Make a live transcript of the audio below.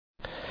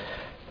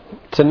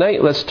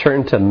Tonight, let's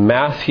turn to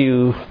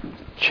Matthew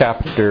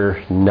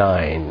chapter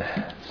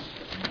 9.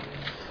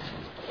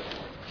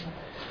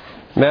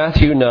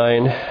 Matthew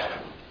 9,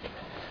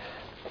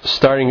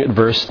 starting at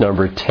verse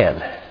number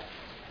 10.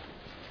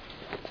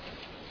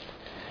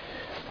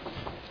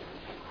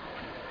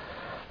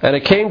 And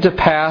it came to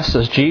pass,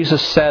 as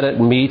Jesus sat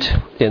at meat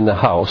in the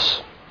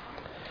house,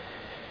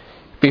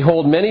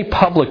 behold, many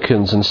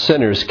publicans and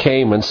sinners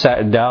came and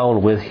sat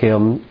down with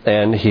him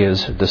and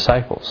his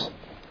disciples.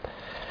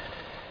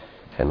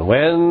 And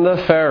when the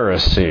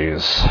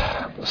Pharisees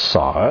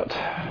saw it,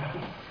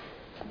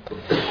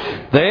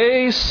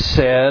 they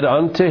said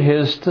unto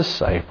his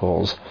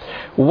disciples,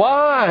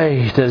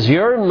 Why does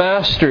your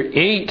master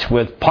eat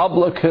with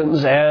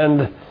publicans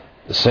and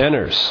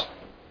sinners?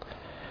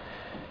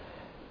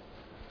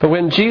 But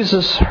when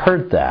Jesus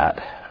heard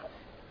that,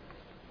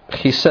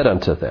 he said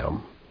unto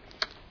them,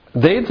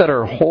 They that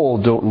are whole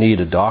don't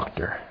need a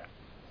doctor,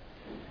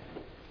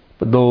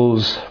 but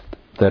those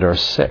that are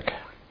sick.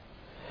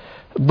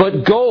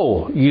 But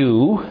go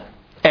you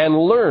and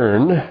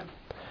learn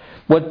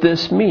what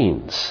this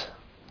means.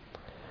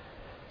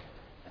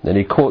 Then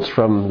he quotes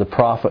from the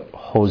prophet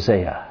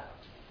Hosea.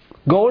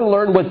 Go and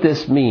learn what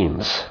this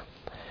means.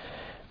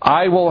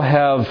 I will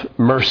have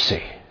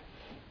mercy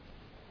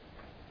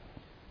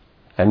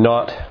and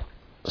not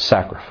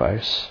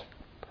sacrifice.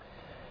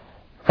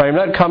 For I am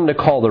not come to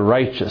call the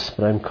righteous,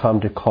 but I am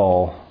come to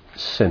call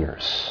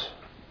sinners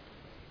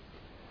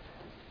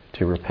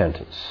to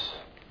repentance.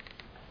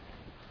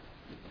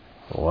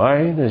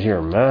 Why does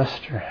your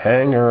master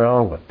hang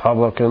around with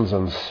publicans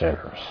and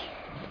sinners?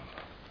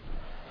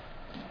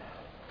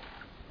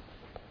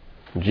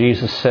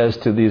 Jesus says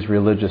to these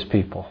religious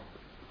people,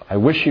 I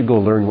wish you go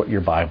learn what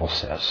your Bible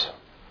says.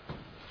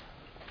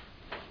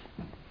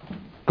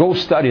 Go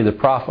study the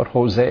prophet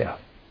Hosea.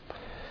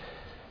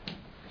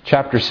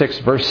 Chapter 6,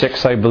 verse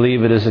 6, I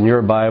believe it is in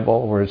your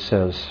Bible, where it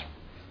says,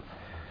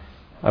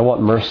 I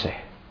want mercy,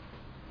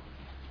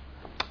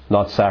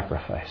 not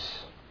sacrifice.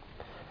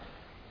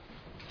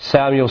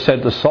 Samuel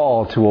said to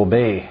Saul, to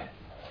obey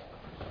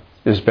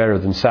is better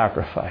than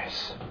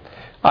sacrifice.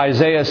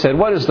 Isaiah said,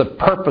 what is the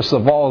purpose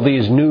of all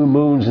these new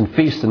moons and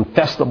feasts and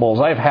festivals?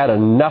 I've had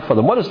enough of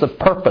them. What is the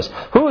purpose?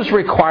 Who has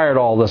required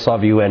all this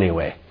of you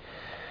anyway?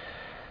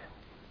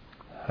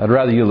 I'd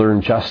rather you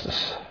learn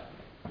justice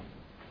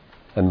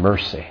and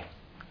mercy.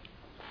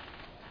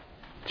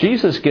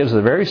 Jesus gives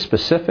a very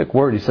specific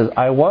word. He says,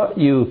 I want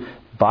you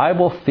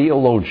Bible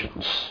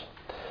theologians,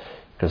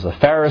 because the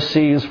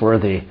Pharisees were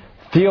the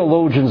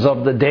theologians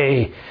of the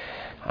day.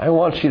 I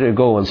want you to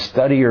go and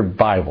study your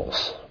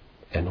Bibles.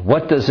 And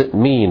what does it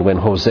mean when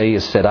Hosea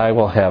said, I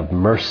will have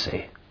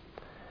mercy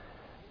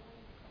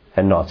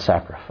and not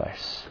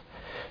sacrifice?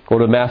 Go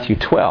to Matthew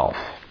 12,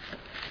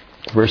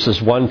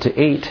 verses 1 to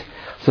 8. It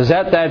says,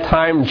 at that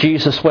time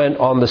Jesus went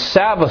on the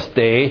Sabbath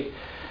day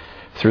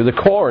through the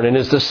corn, and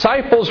his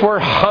disciples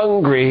were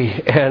hungry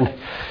and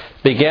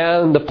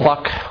began to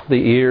pluck the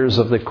ears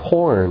of the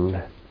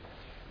corn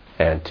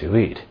and to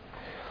eat.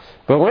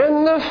 But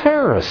when the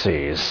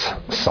Pharisees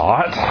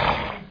saw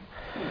it,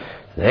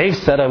 they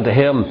said unto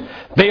him,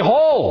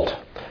 Behold,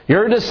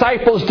 your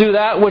disciples do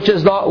that which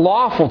is not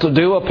lawful to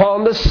do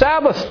upon the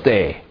Sabbath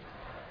day.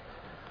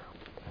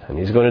 And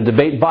he's going to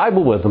debate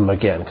Bible with them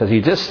again, because he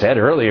just said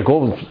earlier,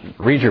 go and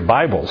read your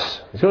Bibles.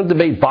 He's going to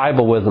debate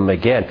Bible with them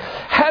again.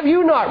 Have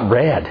you not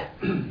read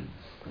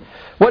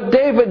what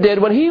David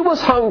did when he was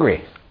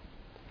hungry?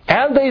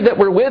 And they that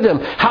were with him,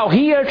 how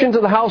he entered into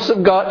the house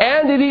of God,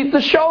 and did eat the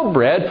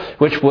showbread,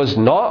 which was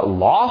not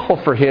lawful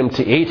for him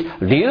to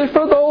eat, neither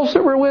for those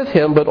that were with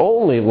him, but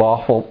only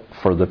lawful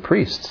for the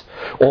priests.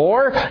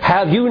 Or,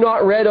 have you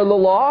not read in the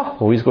law?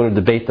 Well, he's going to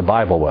debate the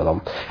Bible with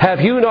them. Have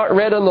you not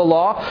read in the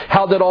law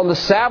how that on the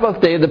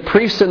Sabbath day the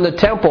priests in the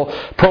temple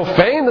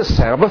profane the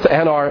Sabbath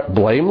and are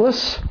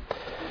blameless?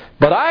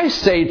 But I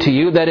say to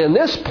you that in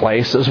this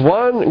place is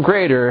one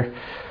greater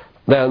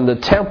than the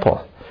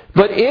temple.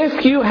 But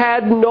if you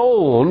had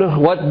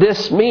known what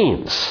this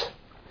means,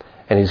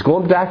 and he's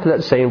going back to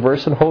that same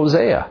verse in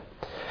Hosea,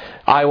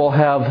 I will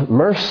have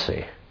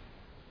mercy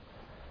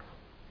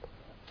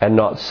and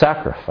not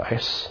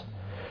sacrifice,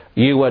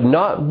 you would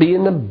not be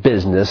in the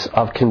business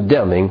of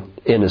condemning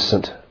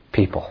innocent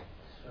people.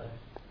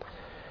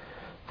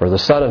 For the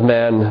Son of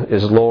Man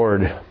is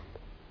Lord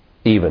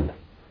even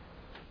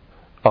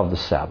of the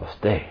Sabbath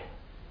day.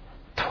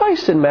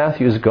 Twice in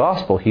Matthew's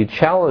Gospel, he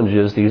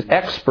challenges these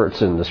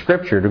experts in the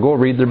Scripture to go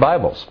read their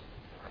Bibles.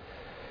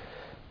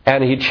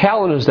 And he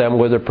challenges them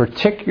with a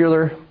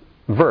particular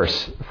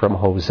verse from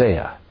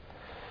Hosea.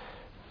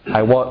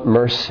 I want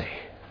mercy,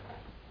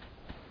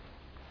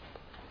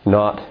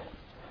 not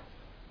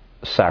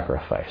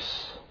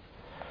sacrifice.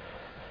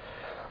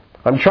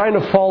 I'm trying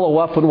to follow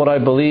up on what I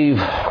believe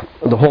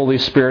the Holy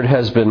Spirit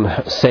has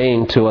been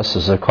saying to us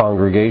as a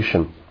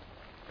congregation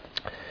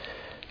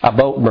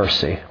about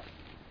mercy.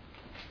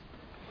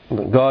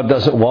 God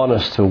doesn't want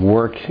us to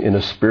work in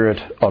a spirit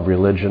of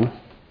religion.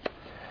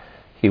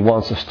 He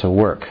wants us to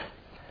work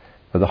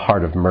with a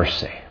heart of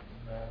mercy.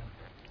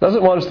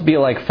 Doesn't want us to be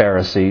like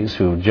Pharisees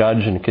who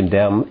judge and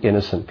condemn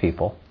innocent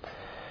people.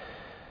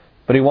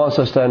 But he wants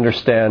us to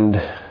understand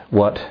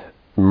what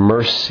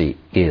mercy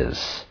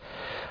is.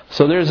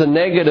 So there's a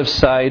negative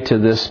side to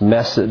this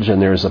message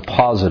and there's a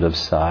positive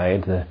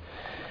side. The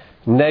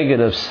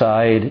negative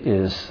side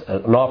is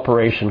an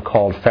operation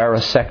called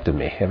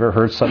pharisectomy. Ever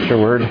heard such a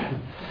word?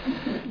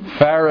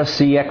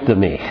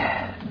 Phariseectomy.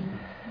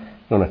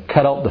 I'm going to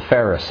cut out the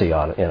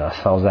Pharisee in us.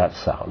 How's that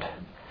sound?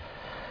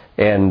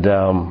 And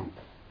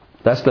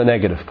that's the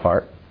negative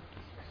part.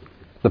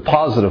 The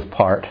positive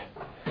part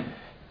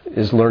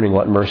is learning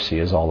what mercy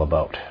is all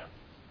about.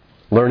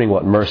 Learning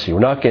what mercy. We're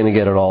not going to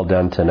get it all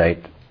done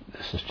tonight.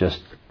 This is just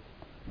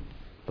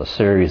the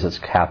series that's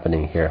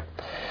happening here.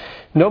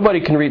 Nobody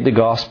can read the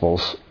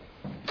Gospels,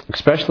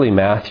 especially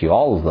Matthew,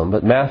 all of them,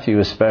 but Matthew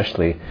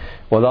especially,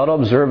 without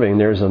observing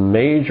there's a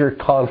major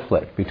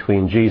conflict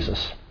between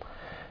Jesus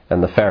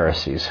and the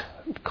Pharisees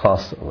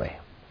constantly.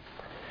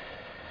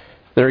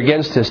 They're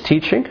against his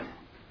teaching.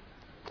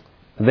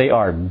 They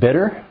are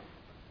bitter,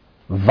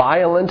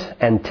 violent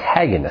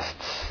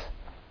antagonists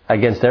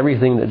against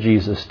everything that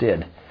Jesus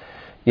did.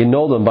 You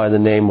know them by the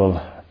name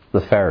of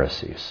the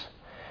Pharisees.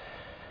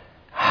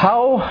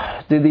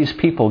 How did these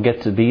people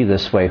get to be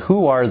this way?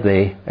 Who are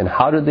they and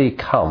how did they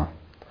come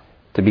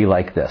to be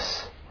like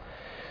this?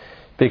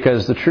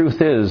 Because the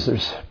truth is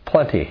there's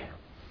plenty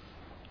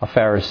of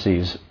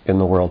Pharisees in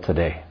the world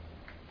today.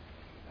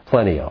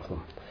 Plenty of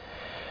them.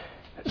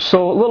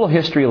 So a little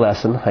history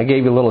lesson. I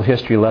gave you a little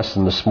history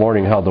lesson this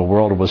morning how the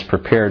world was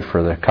prepared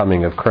for the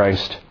coming of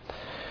Christ.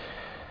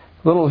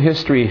 A little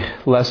history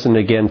lesson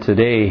again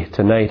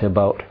tonight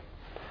about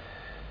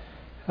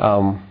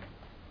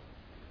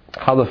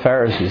how the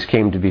Pharisees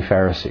came to be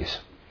Pharisees.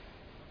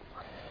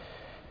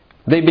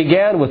 They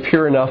began with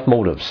pure enough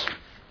motives.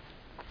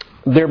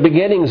 Their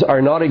beginnings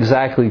are not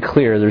exactly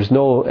clear.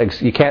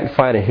 You can't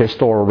find a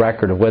historical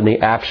record of when they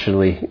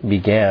actually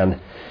began.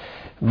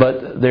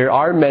 But there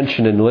are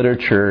mentioned in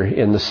literature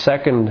in the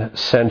 2nd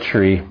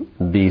century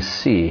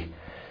BC.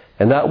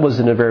 And that was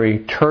in a very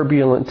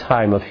turbulent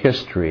time of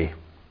history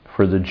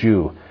for the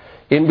Jew.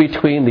 In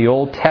between the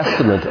Old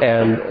Testament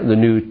and the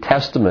New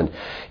Testament.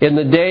 In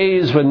the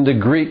days when the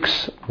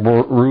Greeks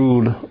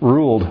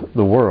ruled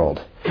the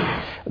world.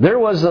 There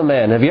was a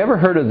man, have you ever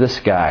heard of this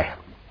guy?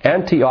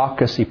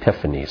 Antiochus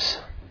Epiphanes.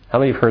 How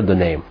many have heard the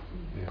name?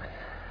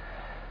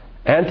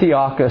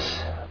 Antiochus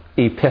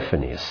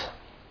Epiphanes.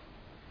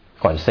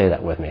 Go ahead, say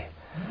that with me.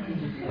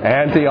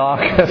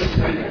 Antiochus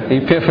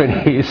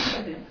Epiphanes.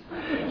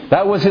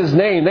 That was his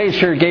name. They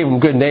sure gave him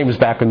good names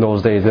back in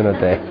those days, didn't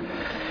they?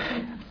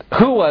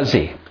 Who was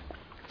he?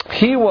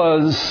 He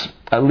was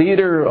a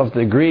leader of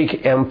the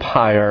Greek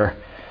Empire.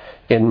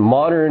 In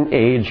modern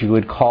age, you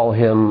would call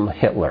him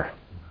Hitler.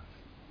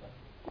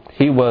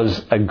 He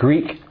was a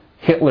Greek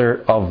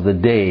Hitler of the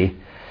day.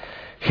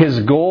 His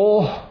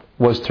goal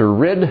was to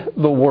rid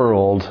the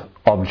world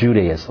of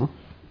Judaism.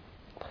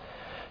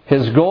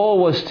 His goal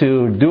was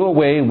to do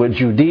away with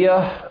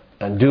Judea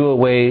and do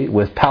away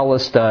with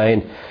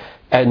Palestine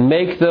and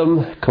make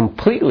them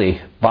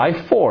completely, by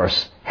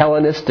force,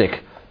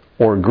 Hellenistic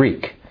or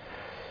Greek.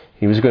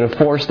 He was going to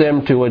force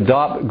them to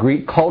adopt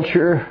Greek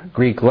culture,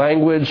 Greek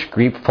language,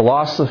 Greek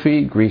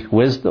philosophy, Greek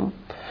wisdom.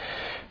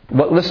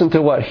 But listen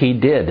to what he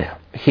did.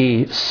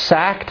 He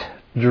sacked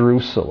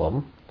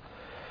Jerusalem,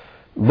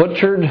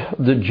 butchered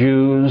the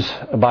Jews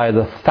by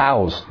the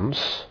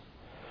thousands,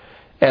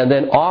 and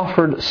then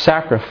offered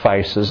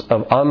sacrifices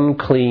of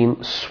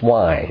unclean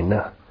swine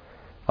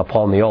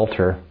upon the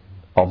altar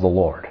of the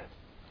Lord.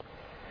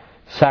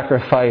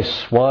 Sacrificed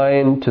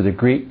swine to the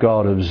Greek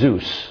god of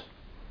Zeus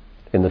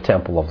in the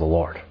temple of the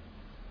Lord.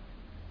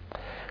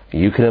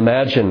 You can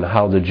imagine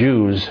how the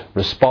Jews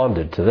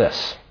responded to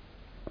this.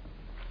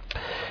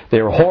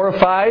 They were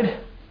horrified,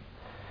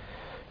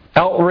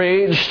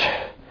 outraged.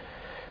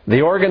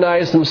 They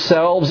organized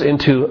themselves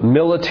into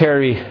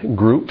military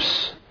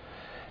groups.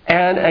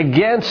 And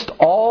against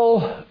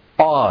all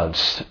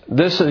odds,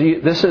 this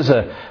is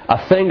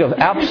a thing of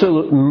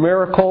absolute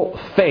miracle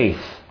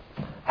faith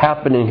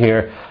happening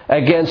here.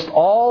 Against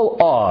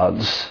all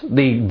odds,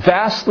 the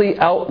vastly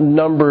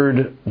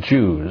outnumbered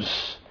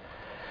Jews,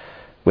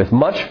 with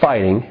much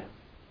fighting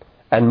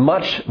and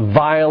much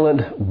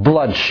violent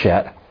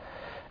bloodshed,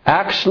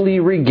 actually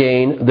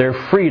regain their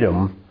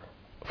freedom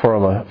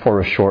for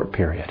a short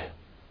period.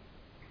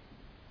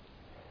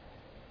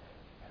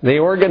 They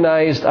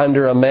organized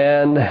under a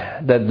man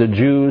that the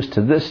Jews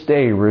to this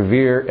day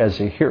revere as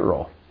a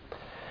hero.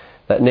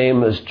 That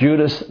name is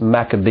Judas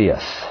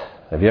Maccabeus.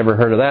 Have you ever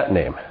heard of that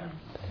name?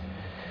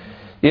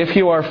 If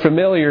you are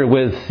familiar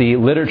with the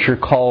literature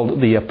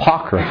called the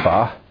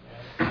Apocrypha,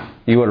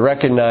 you would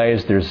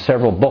recognize there's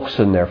several books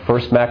in there.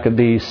 First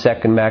Maccabees,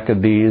 Second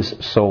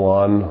Maccabees, so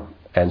on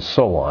and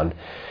so on.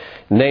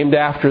 Named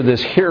after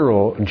this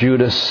hero,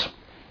 Judas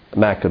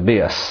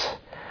Maccabeus.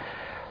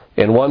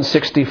 In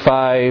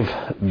 165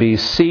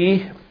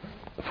 BC,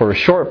 for a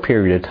short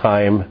period of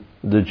time,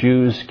 the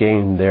Jews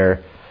gained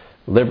their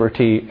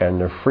liberty and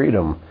their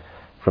freedom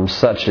from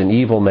such an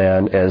evil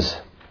man as,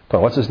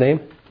 what's his name?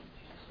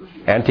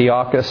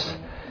 Antiochus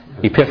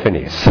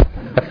Epiphanes.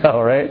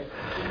 All right?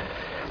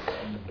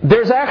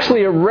 There's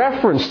actually a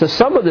reference to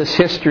some of this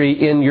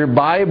history in your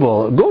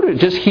Bible. Go to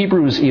just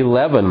Hebrews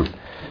 11,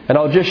 and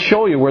I'll just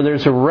show you where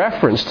there's a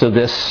reference to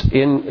this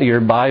in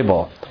your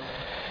Bible.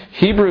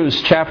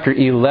 Hebrews chapter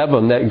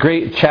 11, that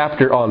great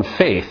chapter on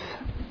faith.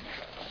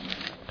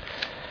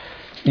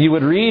 You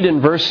would read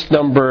in verse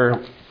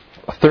number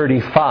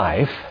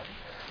 35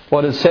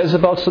 what it says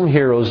about some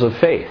heroes of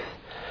faith.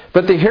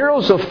 But the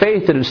heroes of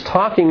faith that it's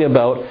talking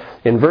about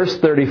in verse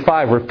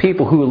 35 were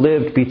people who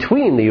lived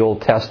between the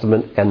Old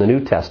Testament and the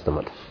New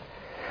Testament.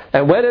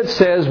 And when it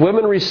says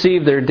women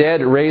received their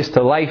dead raised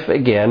to life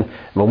again,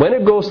 but when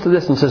it goes to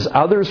this and says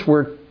others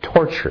were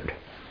tortured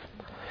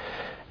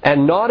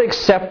and not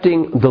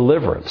accepting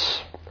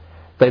deliverance,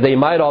 that they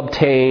might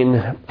obtain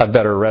a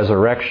better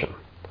resurrection.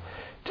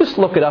 Just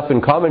look it up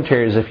in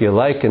commentaries if you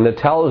like, and it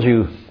tells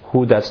you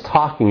who that's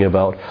talking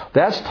about.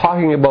 That's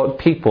talking about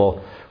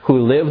people who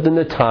lived in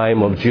the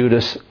time of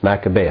Judas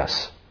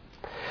Maccabeus.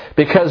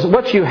 Because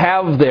what you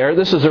have there,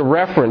 this is a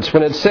reference.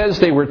 When it says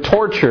they were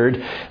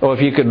tortured, or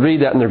if you could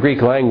read that in the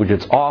Greek language,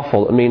 it's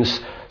awful. It means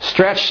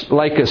stretched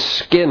like a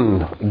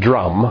skin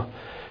drum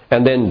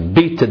and then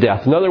beat to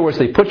death. In other words,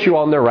 they put you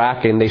on the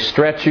rack and they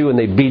stretch you and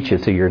they beat you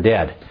till you're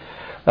dead.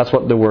 That's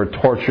what the word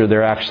torture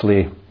there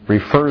actually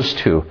refers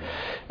to.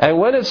 And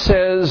when it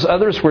says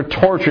others were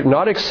tortured,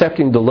 not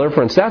accepting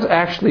deliverance, that's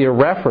actually a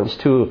reference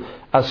to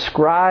a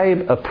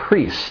scribe, a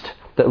priest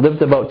that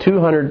lived about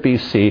 200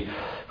 BC,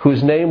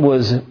 whose name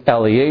was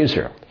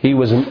Eleazar. He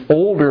was an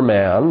older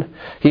man.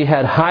 He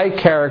had high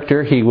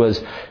character. He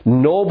was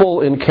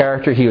noble in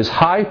character. He was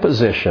high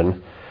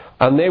position.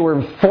 And they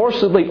were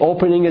forcibly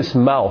opening his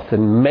mouth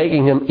and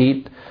making him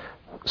eat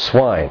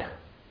swine,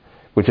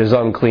 which is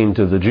unclean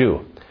to the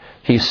Jew.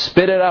 He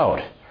spit it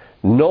out,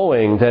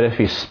 knowing that if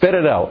he spit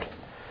it out,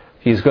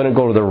 he's going to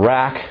go to the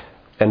rack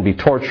and be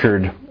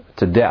tortured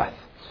to death.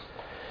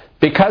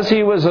 Because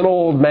he was an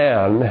old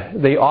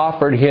man, they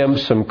offered him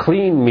some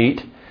clean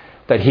meat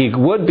that he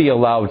would be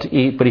allowed to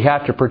eat, but he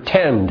had to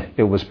pretend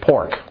it was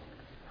pork.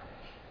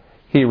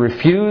 He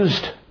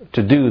refused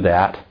to do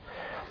that,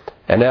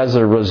 and as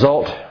a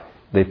result,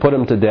 they put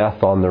him to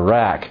death on the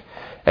rack.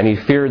 And he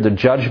feared the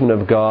judgment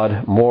of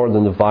God more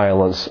than the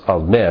violence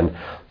of men.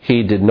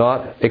 He did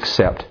not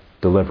accept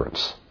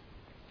deliverance.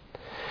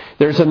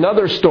 There's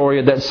another story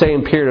of that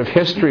same period of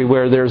history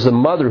where there's a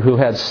mother who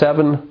had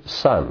 7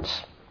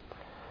 sons.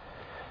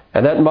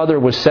 And that mother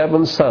with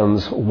 7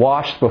 sons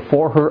watched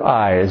before her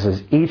eyes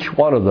as each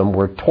one of them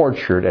were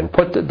tortured and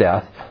put to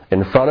death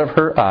in front of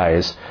her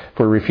eyes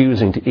for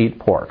refusing to eat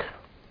pork.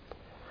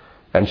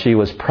 And she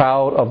was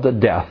proud of the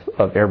death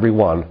of every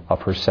one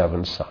of her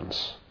 7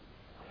 sons.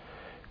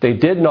 They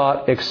did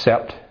not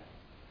accept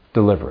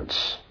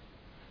deliverance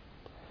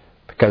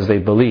because they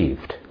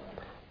believed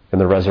in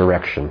the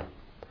resurrection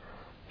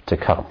to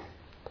come.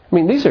 I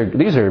mean, these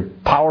are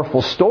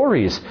powerful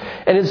stories.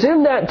 And it's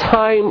in that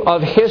time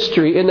of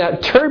history, in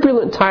that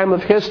turbulent time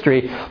of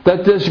history,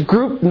 that this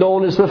group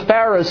known as the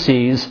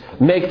Pharisees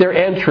make their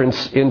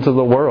entrance into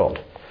the world.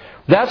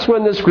 That's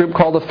when this group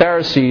called the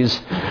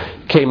Pharisees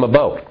came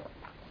about.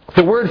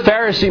 The word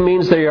Pharisee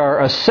means they are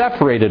a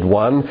separated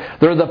one.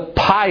 They're the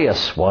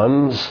pious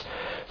ones.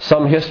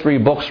 Some history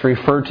books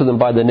refer to them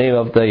by the name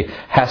of the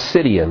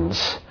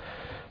Hasidians.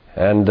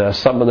 And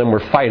some of them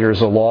were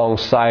fighters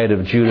alongside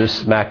of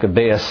Judas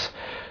Maccabeus,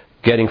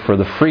 getting for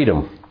the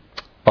freedom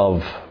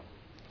of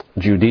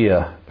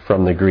Judea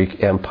from the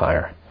Greek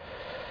Empire.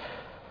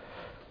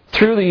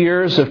 Through the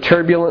years of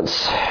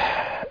turbulence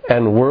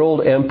and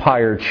world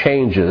empire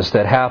changes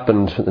that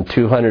happened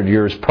 200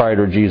 years prior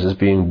to Jesus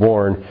being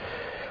born,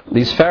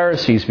 these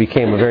Pharisees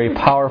became a very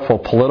powerful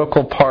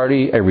political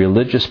party, a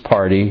religious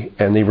party,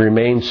 and they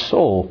remained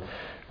so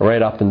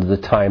right up into the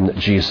time that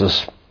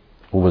Jesus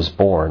was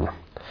born.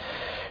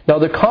 Now,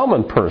 the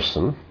common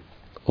person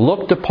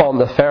looked upon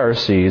the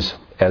Pharisees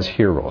as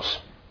heroes.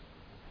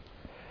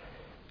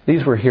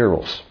 These were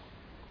heroes.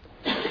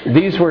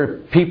 These were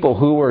people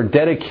who were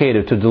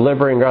dedicated to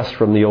delivering us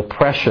from the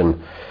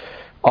oppression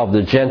of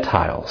the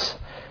Gentiles.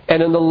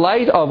 And in the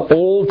light of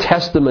Old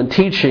Testament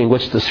teaching,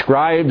 which the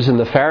scribes and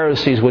the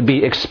Pharisees would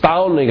be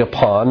expounding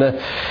upon,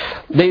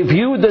 they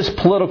viewed this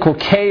political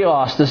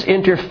chaos, this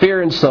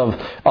interference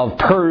of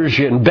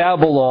Persia and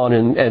Babylon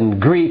and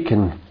Greek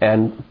and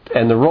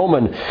the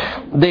Roman.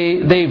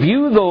 They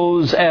view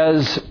those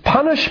as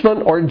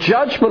punishment or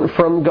judgment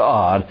from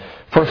God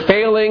for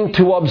failing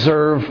to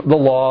observe the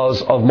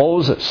laws of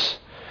Moses.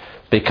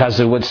 Because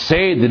it would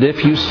say that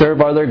if you serve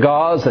other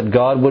gods, that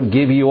God would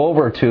give you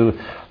over to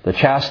the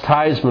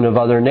chastisement of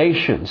other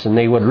nations. And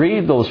they would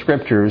read those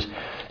scriptures,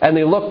 and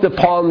they looked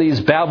upon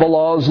these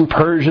Babylons and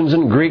Persians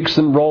and Greeks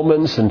and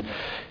Romans and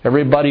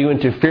everybody who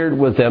interfered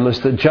with them as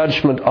the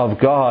judgment of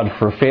God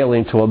for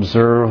failing to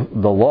observe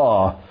the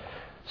law.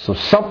 So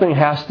something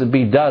has to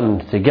be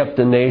done to get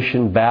the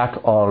nation back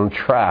on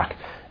track.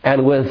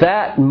 And with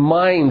that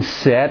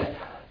mindset,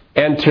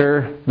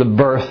 enter the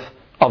birth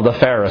of the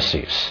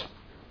Pharisees.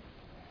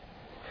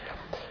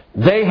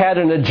 They had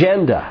an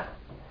agenda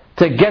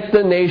to get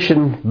the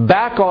nation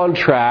back on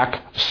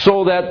track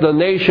so that the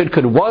nation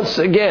could once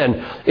again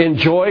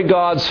enjoy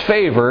God's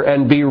favor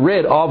and be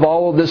rid of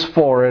all of this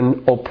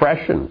foreign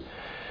oppression.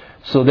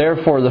 So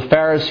therefore, the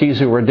Pharisees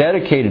who were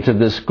dedicated to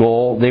this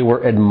goal, they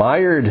were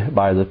admired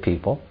by the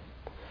people.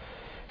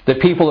 The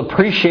people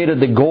appreciated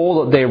the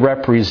goal that they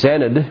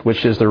represented,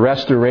 which is the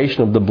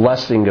restoration of the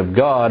blessing of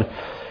God.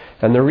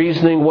 And the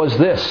reasoning was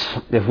this: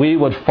 if we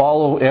would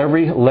follow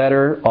every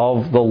letter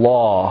of the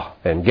law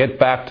and get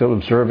back to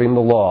observing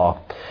the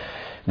law,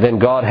 then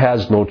God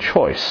has no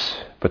choice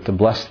but to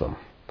bless them.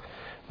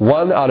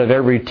 1 out of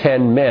every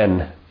 10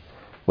 men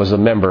was a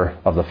member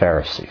of the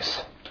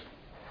Pharisees.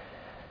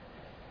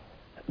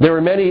 There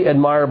were many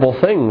admirable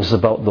things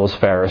about those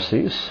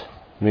Pharisees.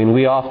 I mean,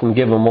 we often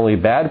give them only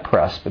bad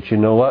press, but you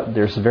know what?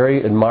 There's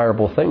very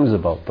admirable things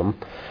about them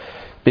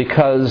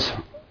because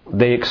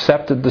they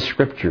accepted the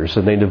Scriptures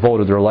and they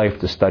devoted their life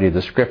to study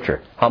the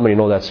Scripture. How many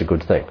know that's a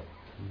good thing?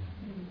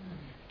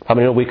 How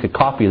many know we could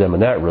copy them in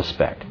that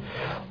respect?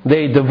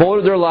 They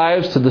devoted their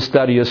lives to the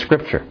study of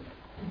Scripture.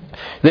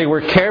 They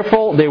were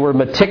careful. They were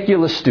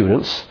meticulous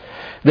students.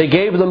 They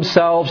gave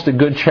themselves to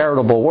good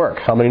charitable work.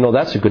 How many know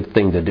that's a good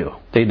thing to do?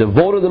 They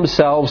devoted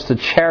themselves to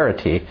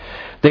charity.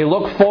 They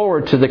looked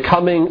forward to the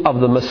coming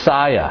of the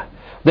Messiah.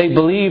 They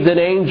believed in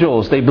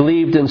angels. They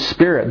believed in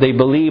spirit. They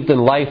believed in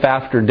life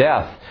after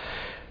death.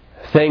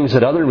 Things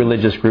that other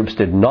religious groups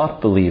did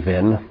not believe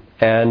in.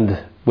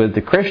 And with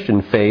the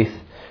Christian faith,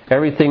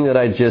 everything that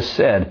I just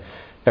said,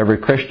 every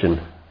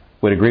Christian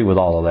would agree with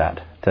all of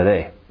that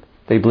today.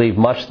 They believe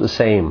much the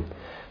same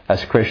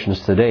as Christians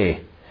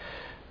today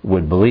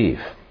would believe.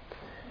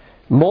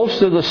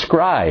 Most of the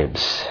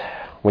scribes,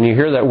 when you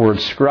hear that word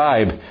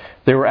scribe,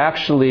 they were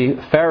actually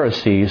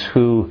Pharisees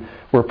who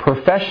were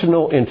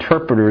professional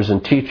interpreters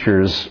and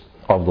teachers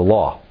of the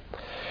law.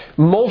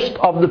 Most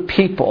of the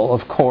people,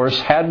 of course,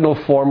 had no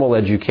formal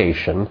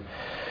education.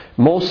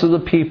 Most of the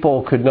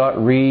people could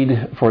not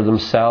read for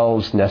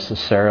themselves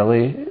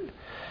necessarily.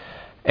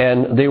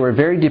 And they were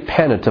very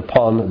dependent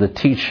upon the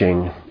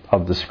teaching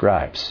of the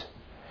scribes.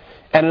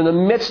 And in the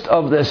midst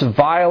of this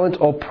violent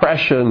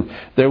oppression,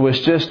 there was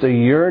just a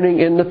yearning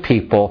in the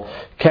people.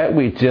 Can't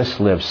we just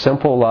live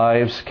simple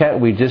lives?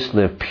 Can't we just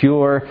live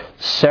pure,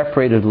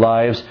 separated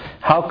lives?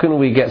 How can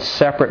we get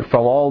separate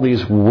from all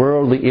these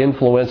worldly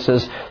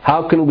influences?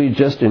 How can we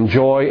just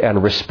enjoy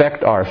and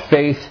respect our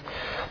faith?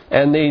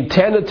 And they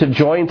tended to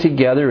join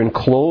together in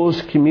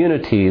closed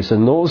communities,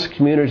 and those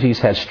communities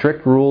had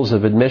strict rules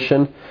of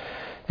admission,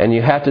 and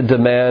you had to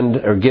demand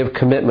or give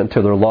commitment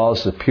to their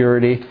laws of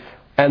purity.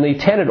 And they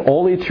tended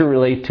only to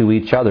relate to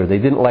each other. They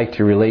didn't like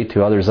to relate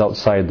to others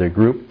outside their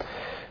group.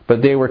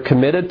 But they were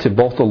committed to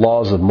both the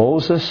laws of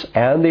Moses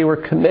and they were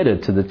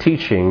committed to the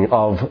teaching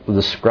of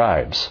the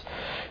scribes.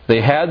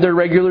 They had their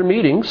regular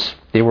meetings.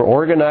 They were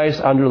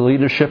organized under the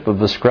leadership of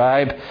the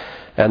scribe.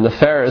 And the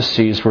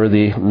Pharisees were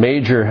the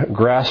major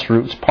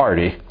grassroots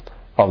party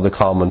of the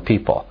common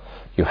people.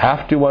 You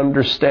have to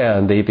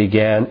understand they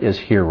began as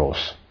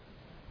heroes.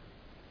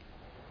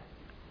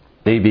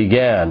 They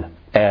began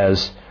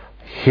as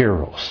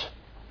heroes.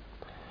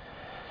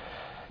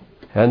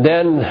 And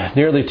then,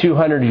 nearly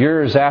 200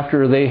 years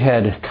after they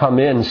had come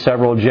in,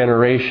 several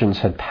generations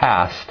had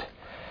passed,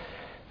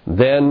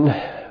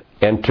 then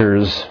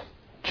enters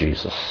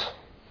Jesus.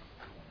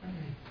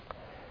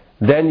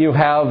 Then you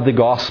have the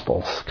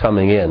Gospels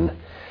coming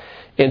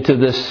into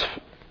this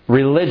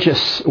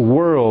religious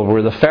world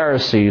where the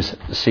Pharisees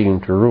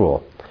seem to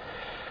rule.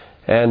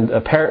 And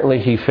apparently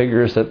he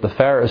figures that the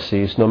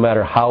Pharisees, no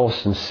matter how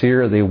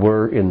sincere they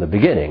were in the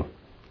beginning,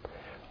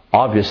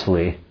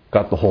 obviously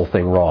got the whole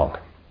thing wrong.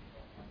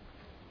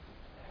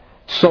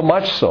 So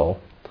much so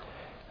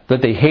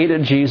that they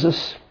hated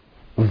Jesus,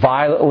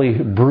 violently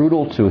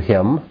brutal to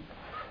him,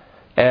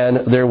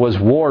 and there was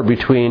war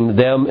between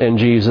them and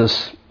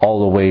Jesus all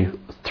the way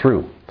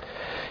through.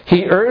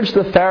 He urged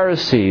the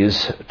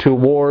Pharisees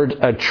toward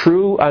a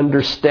true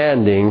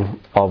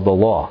understanding of the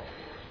law.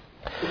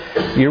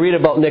 You read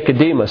about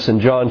Nicodemus in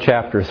John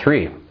chapter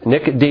 3.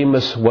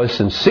 Nicodemus was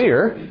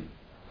sincere,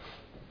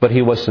 but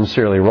he was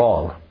sincerely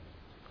wrong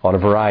on a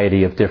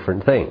variety of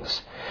different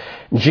things.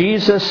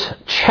 Jesus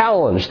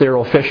challenged their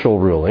official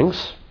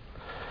rulings.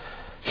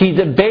 He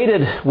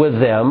debated with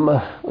them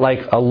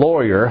like a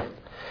lawyer.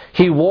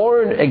 He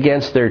warned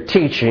against their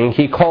teaching.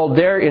 He called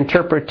their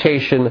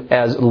interpretation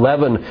as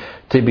leaven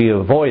to be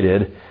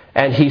avoided.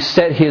 And he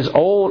set his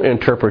own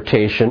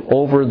interpretation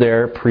over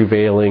their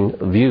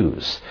prevailing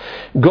views.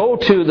 Go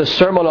to the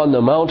Sermon on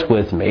the Mount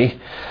with me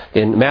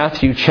in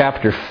Matthew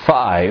chapter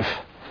 5.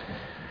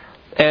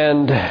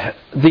 And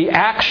the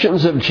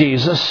actions of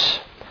Jesus,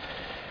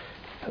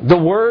 the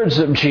words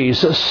of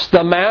Jesus,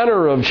 the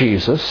manner of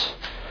Jesus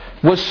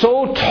was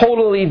so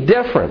totally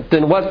different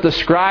than what the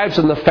scribes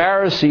and the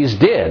Pharisees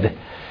did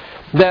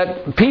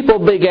that people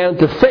began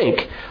to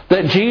think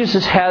that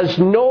Jesus has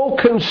no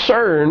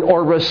concern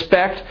or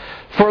respect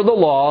for the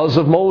laws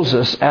of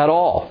Moses at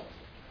all.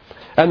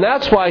 And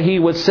that's why he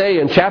would say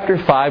in chapter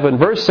 5 and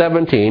verse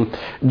 17,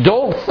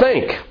 don't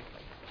think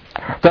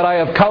that I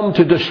have come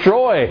to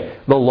destroy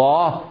the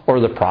law or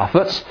the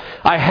prophets.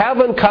 I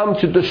haven't come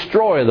to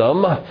destroy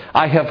them.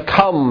 I have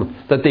come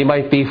that they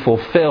might be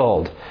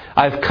fulfilled.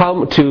 I've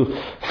come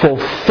to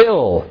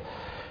fulfill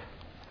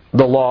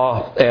the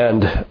law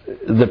and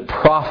the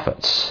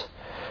prophets.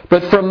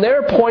 But from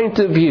their point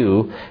of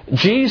view,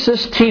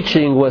 Jesus'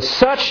 teaching was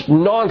such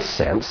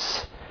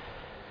nonsense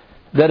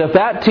that if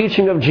that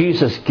teaching of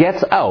Jesus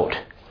gets out,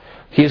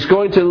 he is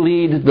going to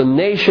lead the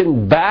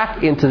nation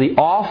back into the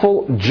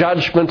awful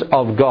judgment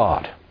of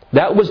God.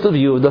 That was the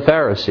view of the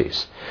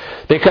Pharisees.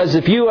 Because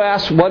if you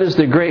ask what is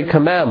the great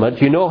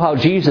commandment, you know how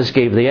Jesus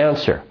gave the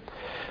answer.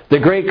 The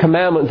great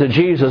commandment to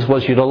Jesus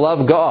was you to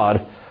love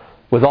God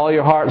with all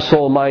your heart,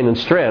 soul, mind, and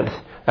strength.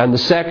 And the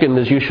second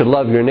is you should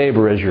love your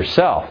neighbor as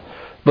yourself.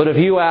 But if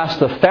you ask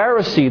the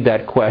Pharisee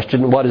that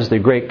question, what is the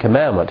great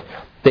commandment?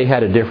 They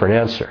had a different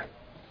answer.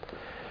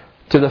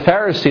 To the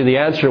Pharisee, the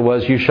answer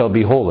was, you shall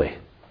be holy,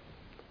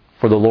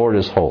 for the Lord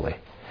is holy.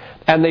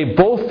 And they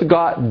both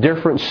got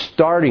different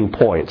starting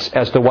points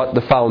as to what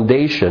the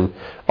foundation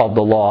of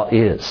the law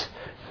is.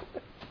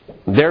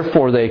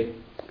 Therefore, they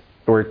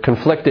were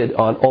conflicted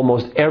on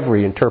almost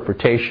every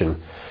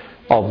interpretation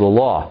of the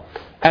law.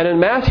 And in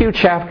Matthew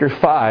chapter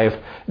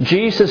 5,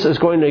 Jesus is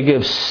going to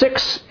give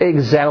 6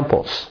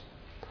 examples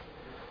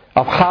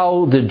of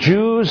how the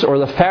Jews or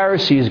the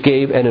Pharisees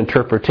gave an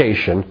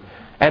interpretation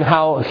and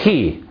how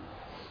he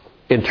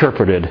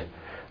interpreted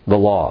the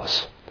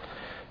laws.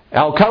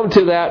 I'll come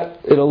to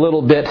that in a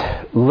little bit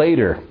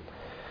later.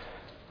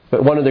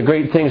 But one of the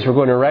great things we're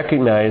going to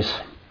recognize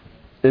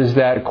is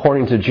that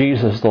according to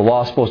Jesus, the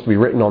law is supposed to be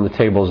written on the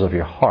tables of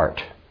your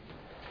heart.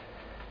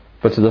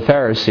 But to the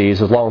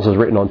Pharisees, as long as it was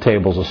written on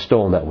tables of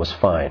stone, that was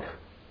fine.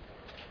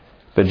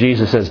 But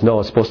Jesus says, no,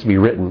 it's supposed to be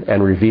written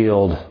and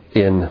revealed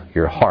in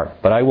your heart.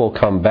 But I will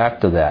come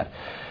back to that.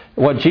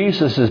 What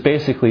Jesus is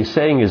basically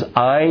saying is,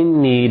 I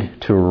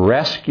need to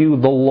rescue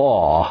the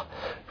law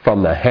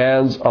from the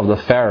hands of the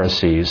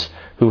Pharisees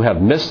who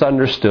have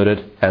misunderstood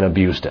it and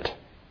abused it.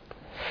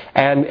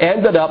 And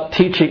ended up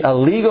teaching a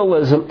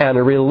legalism and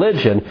a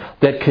religion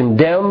that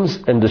condemns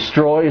and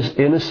destroys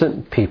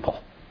innocent people.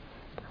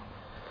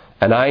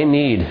 And I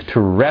need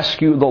to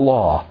rescue the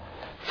law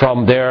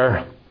from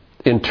their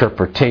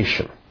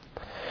interpretation.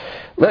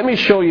 Let me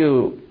show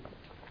you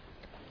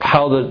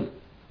how the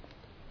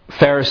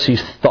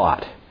Pharisees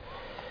thought.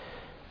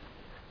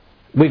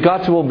 We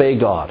got to obey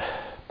God.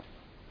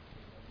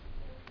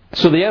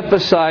 So they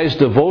emphasized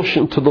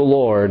devotion to the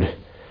Lord,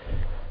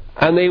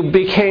 and they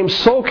became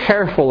so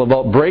careful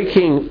about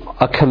breaking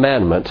a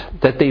commandment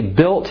that they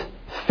built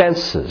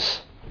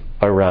fences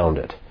around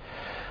it.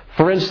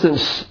 For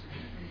instance,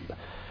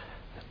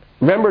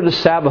 remember the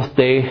Sabbath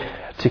day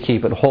to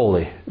keep it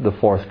holy, the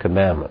 4th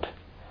commandment.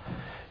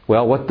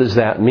 Well, what does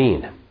that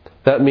mean?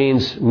 That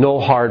means no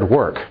hard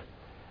work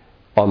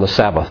on the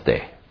Sabbath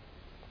day.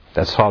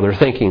 That's how their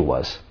thinking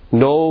was.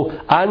 No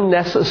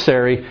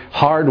unnecessary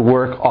hard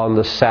work on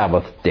the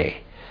Sabbath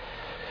day.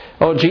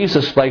 Oh,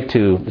 Jesus liked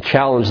to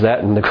challenge that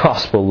in the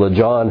Gospel of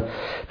John,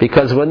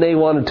 because when they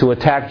wanted to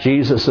attack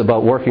Jesus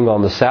about working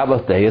on the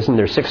Sabbath day, isn't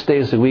there 6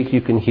 days a week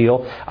you can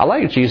heal? I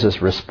like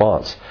Jesus'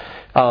 response.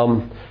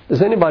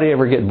 Does anybody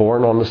ever get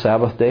born on the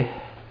Sabbath day?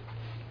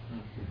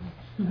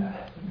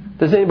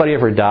 Does anybody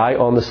ever die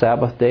on the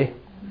Sabbath day?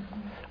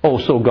 Oh,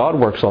 so God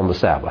works on the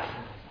Sabbath.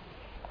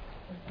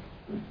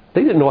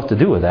 They didn't know what to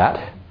do with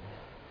that.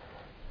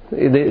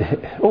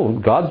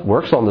 God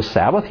works on the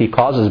Sabbath. He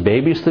causes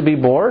babies to be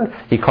born.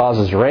 He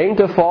causes rain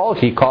to fall.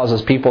 He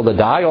causes people to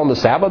die on the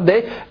Sabbath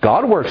day.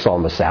 God works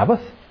on the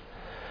Sabbath.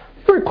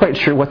 They weren't quite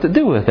sure what to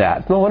do with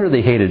that. No wonder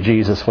they hated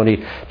Jesus when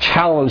he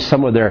challenged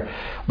some of their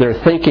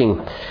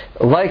thinking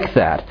like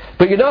that.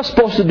 But you're not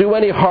supposed to do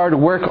any hard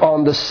work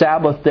on the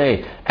Sabbath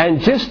day. And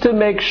just to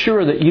make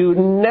sure that you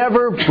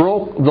never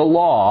broke the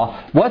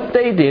law, what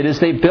they did is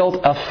they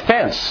built a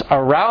fence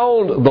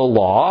around the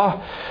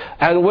law,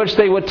 in which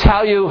they would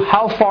tell you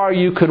how far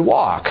you could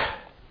walk.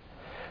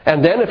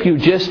 And then if you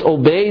just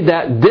obeyed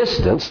that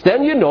distance,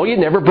 then you know you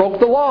never broke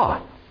the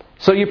law.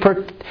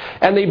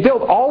 And they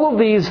built all of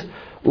these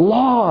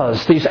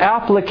laws, these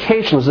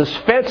applications, this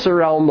fence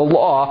around the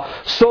law,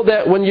 so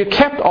that when you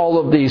kept all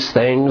of these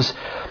things,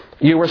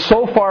 you were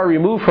so far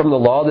removed from the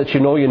law that you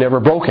know you never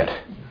broke it.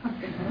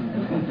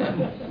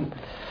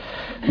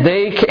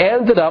 They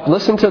ended up,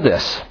 listen to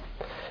this,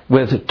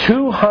 with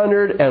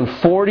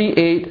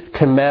 248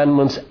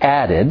 commandments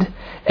added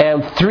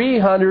and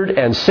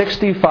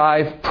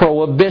 365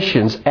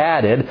 prohibitions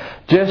added,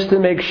 just to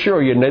make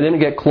sure you didn't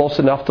get close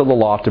enough to the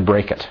law to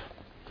break it.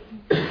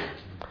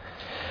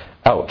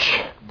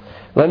 Ouch.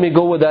 Let me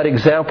go with that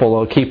example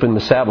of keeping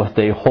the Sabbath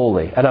day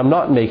holy. And I'm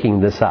not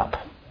making this up.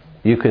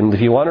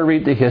 If you want to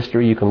read the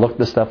history, you can look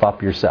this stuff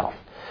up yourself.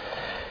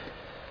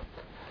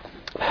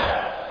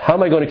 How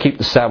am I going to keep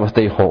the Sabbath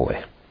day holy?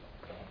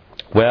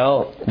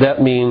 Well,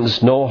 that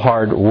means no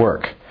hard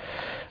work.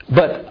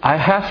 But I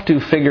have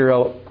to figure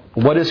out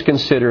what is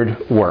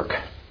considered work.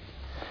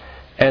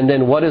 And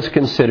then what is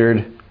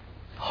considered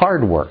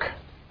hard work.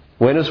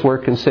 When is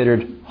work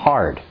considered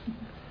hard?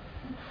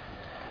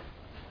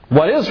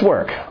 What is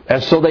work?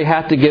 And so they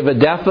had to give a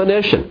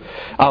definition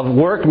of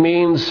work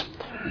means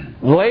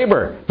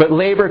labor, but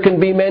labor can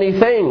be many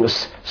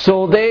things.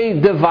 So they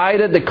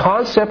divided the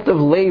concept of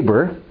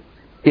labor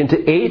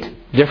into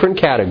 8 different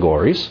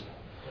categories.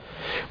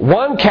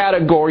 One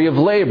category of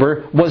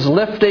labor was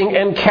lifting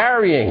and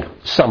carrying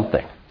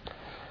something.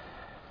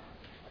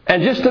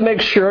 And just to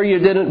make sure you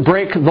didn't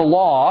break the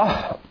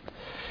law,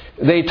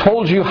 they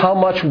told you how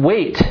much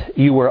weight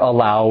you were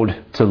allowed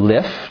to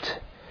lift.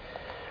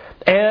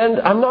 And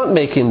I'm not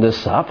making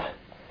this up.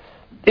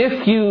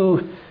 If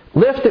you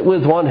lift it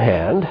with one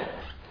hand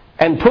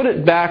and put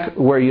it back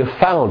where you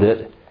found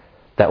it,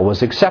 that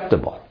was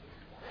acceptable.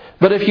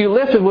 But if you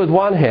lifted with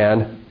one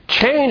hand,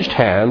 changed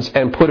hands,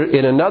 and put it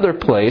in another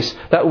place,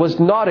 that was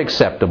not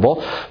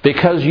acceptable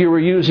because you were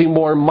using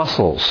more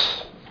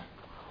muscles.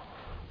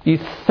 You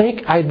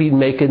think I'd be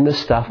making this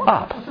stuff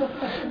up.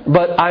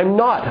 But I'm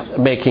not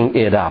making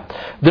it up.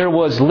 There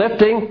was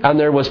lifting and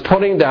there was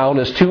putting down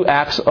as 2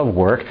 acts of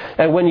work.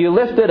 And when you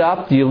lift it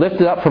up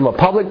from a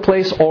public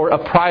place or a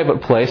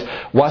private place.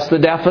 What's the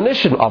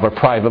definition of a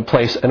private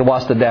place and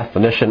what's the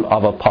definition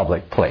of a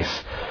public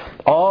place?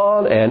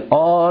 On and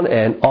on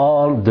and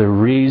on the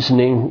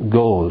reasoning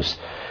goes.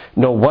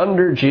 No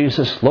wonder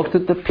Jesus looked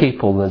at the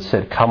people and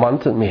said, "Come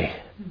unto me,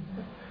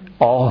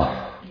 all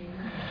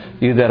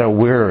you that are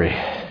weary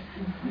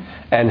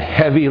and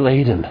heavy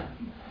laden,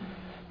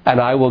 and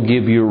I will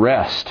give you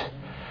rest."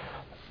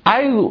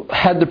 I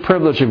had the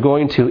privilege of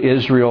going to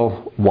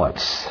Israel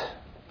once.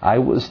 I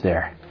was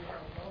there.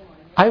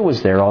 I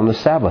was there on the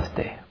Sabbath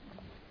day.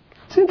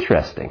 It's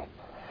interesting.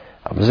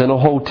 I was in a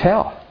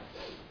hotel.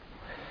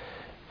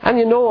 And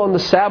you know, on the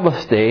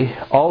Sabbath day,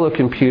 all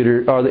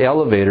the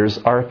elevators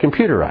are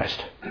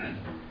computerized.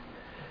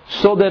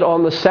 So that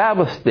on the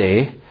Sabbath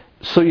day,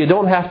 so you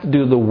don't have to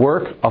do the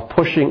work of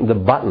pushing the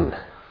button.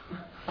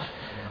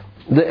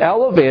 The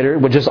elevator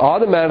would just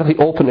automatically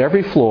open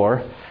every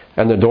floor,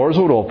 and the doors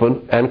would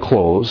open and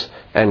close,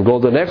 and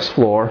go to the next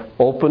floor,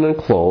 open and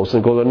close,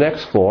 and go to the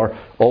next floor,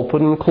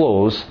 open and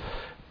close,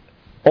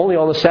 only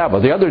on the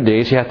Sabbath. The other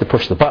days you have to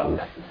push the button.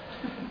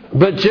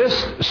 But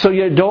just so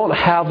you don't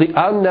have the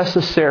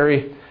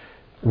unnecessary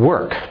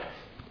work.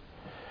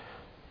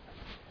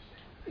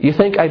 You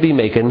think I'd be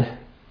making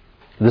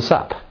this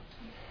up?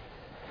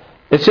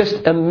 It's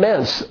just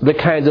immense, the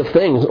kinds of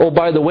things. Oh,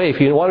 by the way,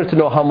 if you wanted to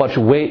know how much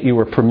weight you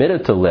were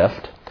permitted to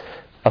lift,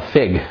 a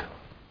fig.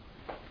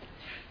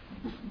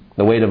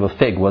 The weight of a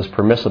fig was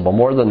permissible.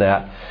 More than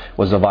that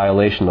was a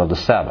violation of the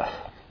Sabbath.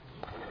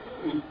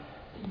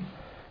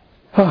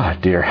 Oh,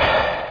 dear.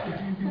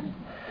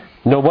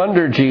 No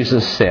wonder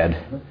Jesus said,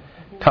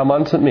 "Come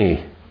unto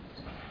me,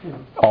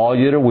 all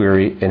you that are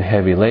weary and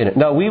heavy laden."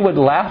 Now, we would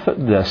laugh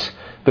at this,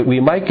 but we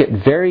might get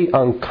very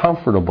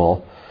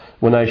uncomfortable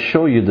when I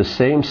show you the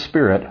same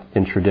spirit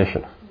in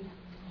tradition.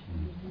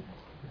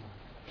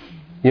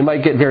 You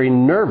might get very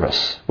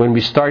nervous when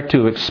we start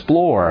to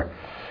explore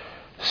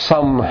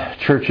some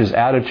churches'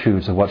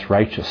 attitudes of what's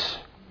righteous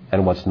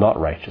and what's not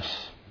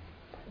righteous.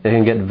 It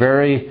can get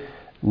very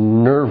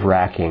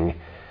nerve-wracking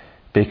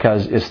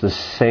because it's the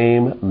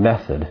same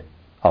method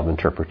of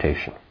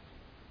interpretation.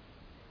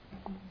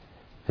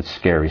 It's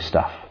scary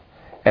stuff.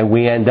 And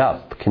we end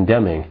up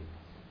condemning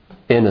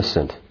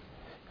innocent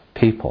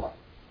people.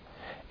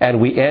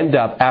 And we end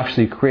up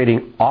actually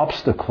creating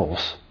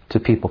obstacles to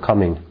people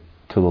coming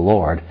to the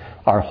Lord.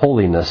 Our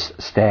holiness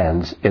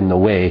stands in the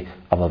way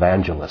of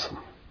evangelism.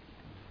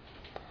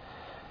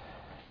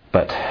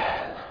 But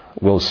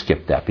we'll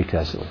skip that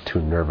because I'm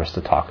too nervous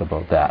to talk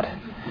about that.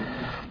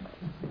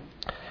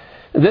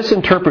 This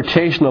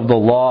interpretation of the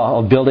law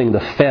of building the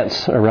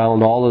fence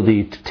around all of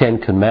the 10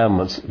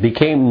 Commandments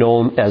became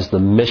known as the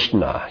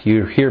Mishnah.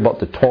 You hear about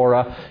the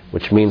Torah,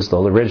 which means the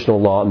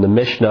original law, and the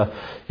Mishnah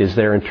is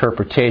their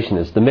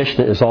interpretation. The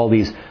Mishnah is all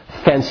these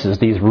fences,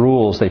 these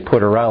rules they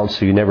put around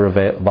so you never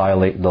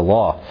violate the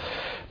law.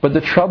 But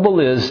the trouble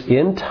is,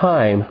 in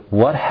time,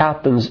 what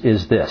happens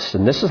is this,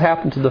 and this has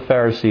happened to the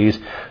Pharisees,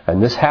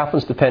 and this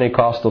happens to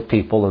Pentecostal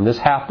people, and this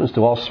happens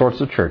to all sorts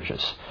of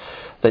churches.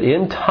 That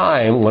in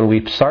time, when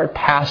we start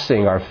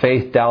passing our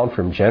faith down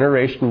from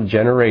generation to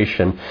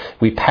generation,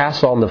 we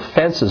pass on the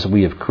fences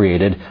we have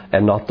created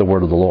and not the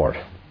word of the Lord.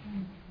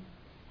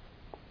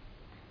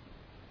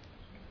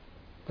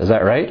 Is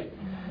that right?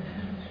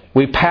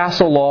 We pass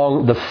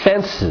along the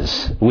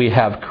fences we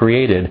have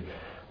created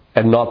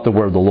and not the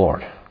word of the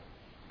Lord.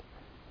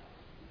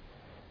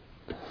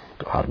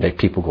 God, make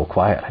people go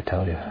quiet, I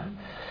tell you.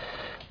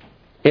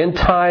 In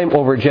time,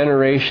 over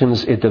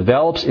generations, it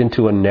develops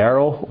into a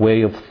narrow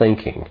way of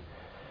thinking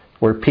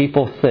where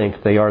people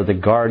think they are the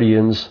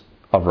guardians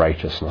of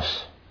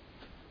righteousness.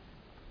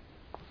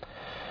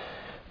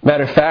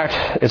 Matter of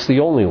fact, it's the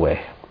only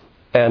way.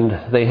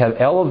 And they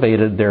have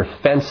elevated their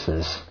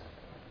fences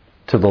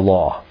to the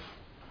law.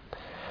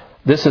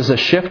 This is a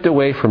shift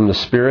away from the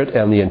spirit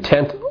and the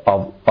intent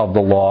of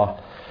the law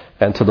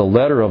and to the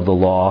letter of the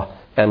law,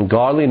 and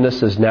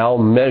godliness is now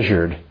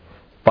measured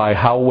by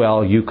how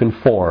well you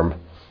conform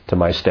to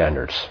my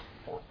standards.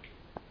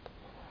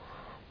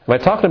 Am I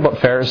talking about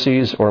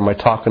Pharisees or am I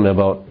talking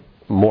about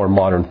more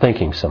modern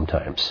thinking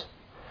sometimes.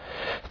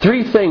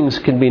 3 things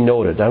can be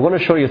noted. I want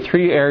to show you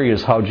 3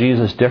 areas how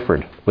Jesus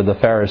differed with the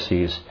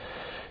Pharisees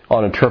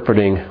on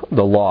interpreting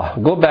the law.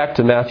 Go back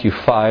to Matthew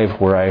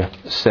 5, where I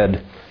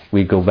said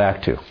we go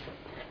back to.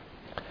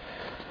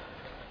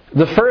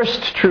 The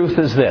first truth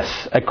is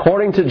this.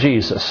 According to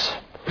Jesus,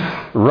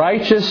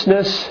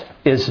 righteousness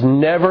is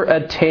never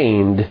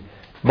attained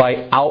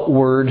by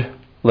outward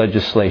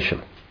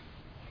legislation.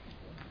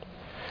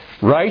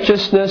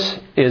 Righteousness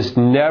is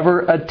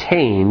never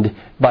attained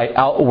by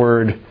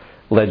outward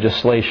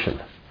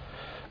legislation.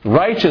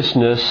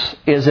 Righteousness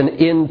is an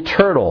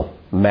internal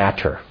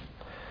matter.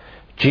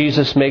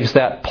 Jesus makes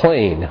that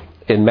plain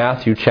in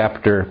Matthew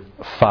chapter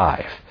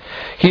 5.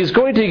 He's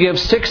going to give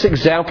 6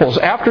 examples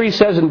after he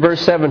says in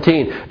verse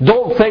 17,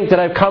 don't think that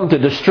I've come to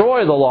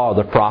destroy the law of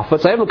the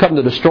prophets. I haven't come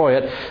to destroy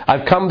it.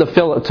 I've come to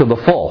fill it to the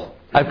full.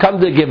 I've come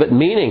to give it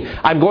meaning.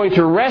 I'm going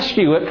to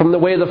rescue it from the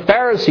way the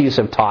Pharisees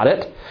have taught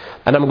it.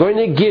 And I'm going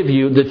to give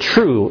you the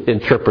true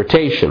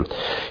interpretation.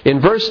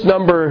 In verse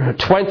number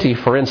 20,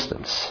 for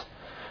instance,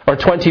 or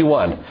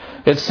 21,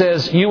 it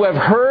says, you have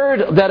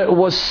heard that it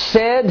was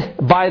said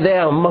by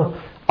them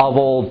of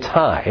old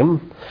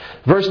time.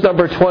 Verse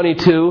number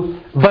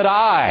 22, but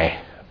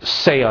I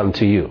say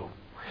unto you.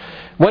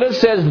 When it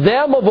says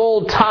them of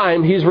old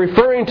time, he's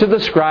referring to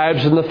the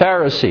scribes and the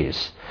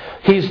Pharisees.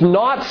 He's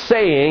not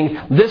saying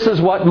this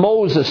is what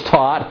Moses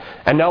taught,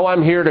 and now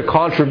I'm here to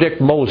contradict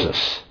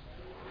Moses.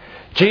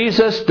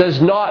 Jesus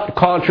does not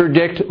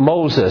contradict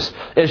Moses.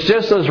 It's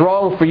just as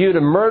wrong for you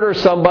to murder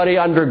somebody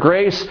under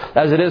grace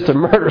as it is to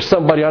murder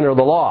somebody under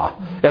the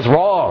law. It's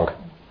wrong.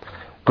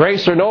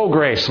 Grace or no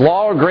grace,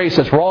 law or grace,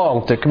 it's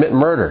wrong to commit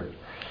murder.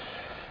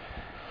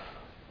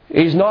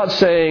 He's not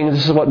saying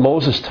this is what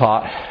Moses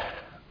taught,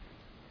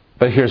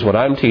 but here's what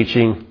I'm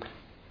teaching.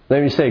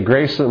 Let me say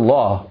grace and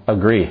law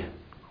agree.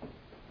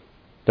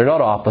 They're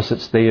not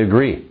opposites, they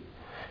agree.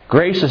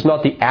 Grace is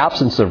not the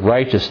absence of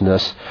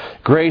righteousness.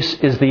 Grace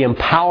is the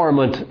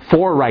empowerment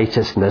for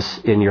righteousness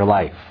in your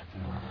life.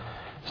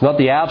 It's not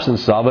the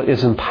absence of it,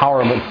 it's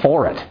empowerment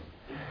for it.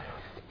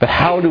 But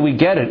how do we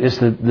get it is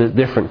the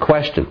different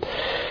question.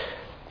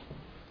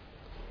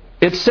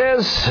 It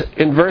says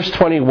in verse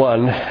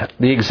 21,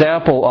 the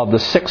example of the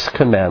 6th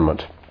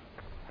commandment.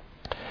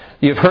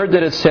 You've heard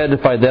that it's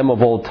said by them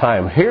of old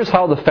time. Here's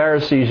how the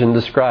Pharisees and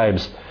the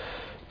scribes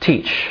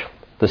teach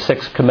the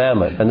 6th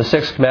commandment. And the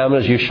 6th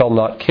commandment is you shall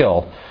not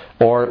kill.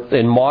 Or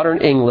in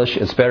modern English,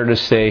 it's better to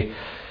say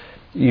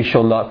you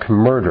shall not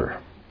murder.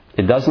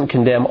 It doesn't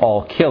condemn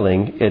all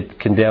killing. It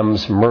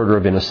condemns murder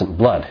of innocent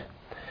blood.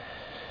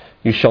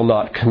 You shall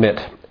not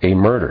commit a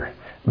murder.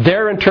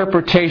 Their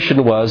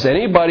interpretation was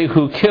anybody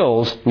who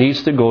kills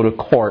needs to go to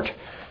court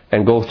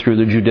and go through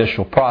the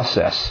judicial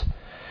process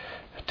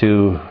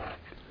to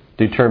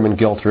determine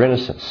guilt or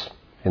innocence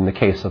in the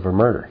case of a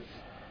murder.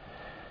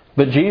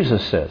 But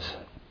Jesus says,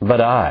 but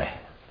I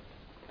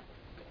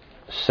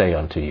say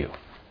unto you.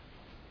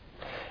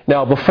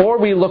 Now, before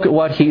we look at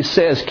what he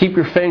says, keep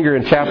your finger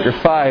in chapter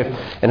 5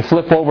 and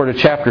flip over to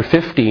chapter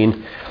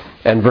 15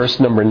 and verse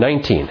number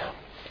 19.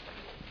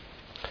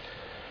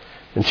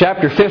 In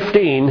chapter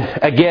 15,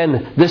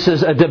 again, this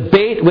is a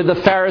debate with the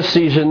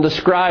Pharisees and the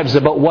scribes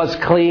about what's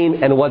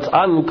clean and what's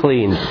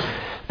unclean.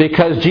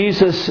 Because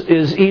Jesus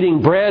is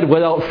eating bread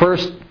without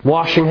first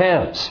washing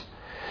hands.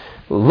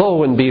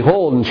 Lo and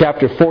behold, in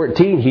chapter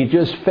 14, he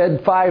just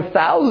fed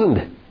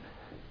 5,000.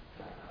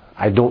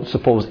 I don't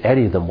suppose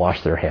any of them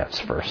washed their hands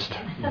first.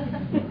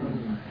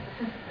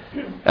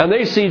 And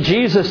they see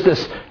Jesus,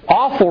 this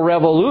awful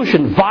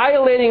revolution,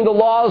 violating the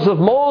laws of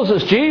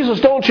Moses. Jesus,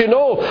 don't you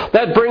know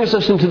that brings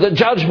us into the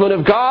judgment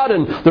of God,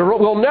 and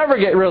we'll never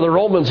get rid of the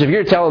Romans if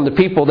you're telling the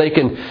people they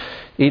can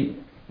eat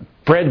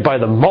bread by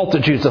the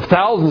multitudes of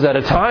thousands at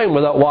a time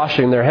without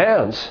washing their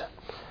hands.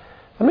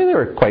 I mean, they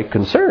were quite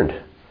concerned.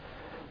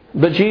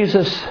 But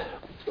Jesus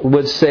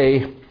would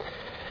say,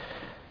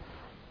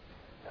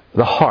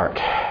 the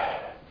heart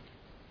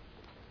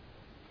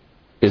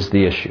is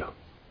the issue.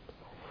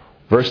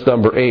 Verse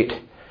number 8,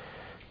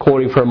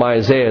 quoting from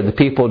Isaiah, the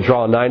people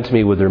draw nigh to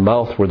me with their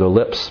mouth, with their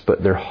lips,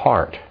 but their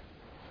heart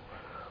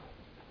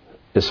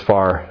is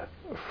far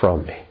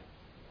from me.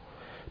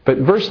 But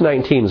verse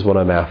 19 is what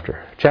I'm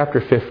after. Chapter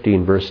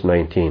 15, verse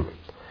 19.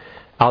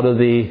 Out of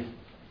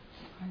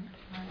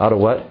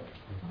what?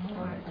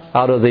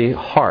 Out of the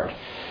heart.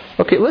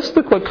 Okay, let's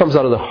look what comes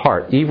out of the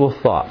heart. Evil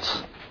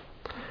thoughts.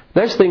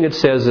 Next thing it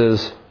says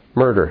is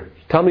murder.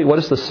 Tell me, what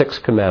is the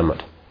 6th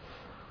commandment?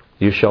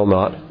 You shall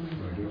not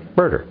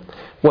murder.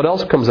 What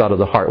else comes out of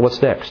the heart?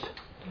 What's next?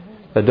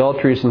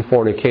 Adulteries and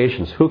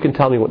fornications. Who can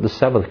tell me what the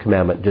 7th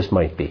commandment just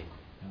might be?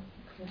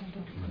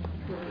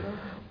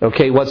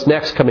 Okay, what's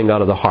next coming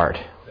out of the heart?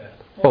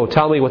 Oh,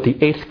 tell me what the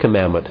 8th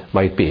commandment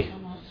might be.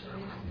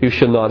 You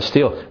shall not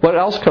steal. What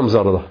else comes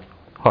out of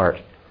the heart?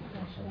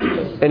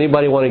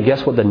 Anybody want to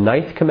guess what the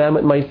 9th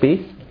commandment might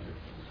be?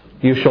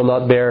 You shall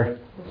not bear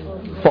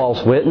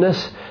false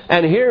witness.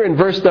 And here in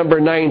verse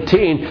number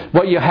 19,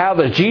 what you have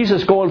is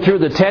Jesus going through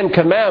the 10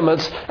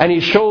 commandments, and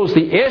he shows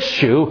the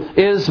issue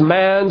is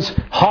man's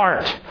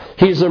heart.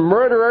 He's a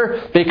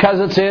murderer because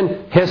it's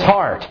in his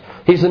heart.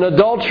 He's an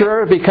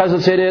adulterer because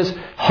it's in his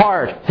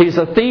heart. He's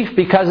a thief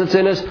because it's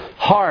in his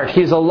heart.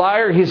 He's a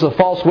liar, he's a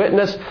false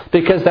witness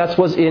because that's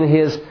what's in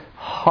his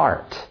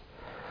heart.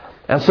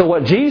 And so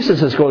what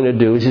Jesus is going to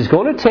do is he's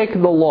going to take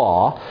the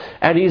law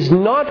and he's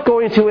not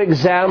going to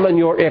examine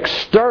your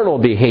external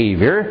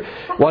behavior.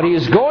 What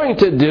he's going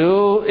to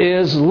do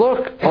is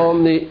look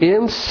on the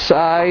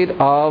inside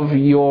of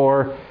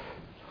your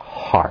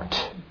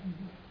heart.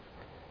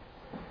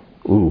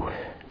 Ooh.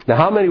 Now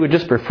how many would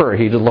just prefer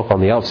he to look on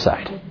the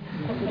outside?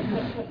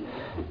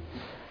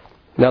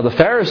 Now the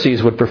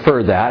Pharisees would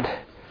prefer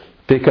that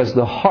because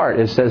the heart,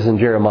 it says in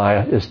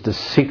Jeremiah, is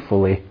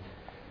deceitfully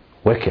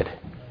wicked.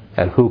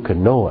 And who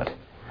can know it?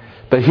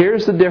 But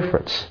here's the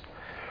difference.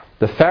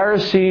 The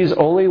Pharisees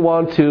only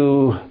want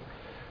to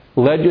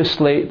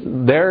legislate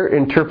their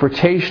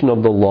interpretation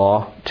of the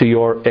law to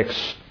your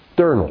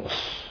externals.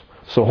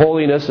 So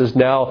holiness is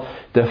now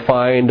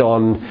defined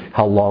on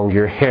how long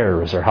your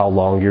hair is, or how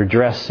long your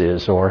dress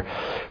is, or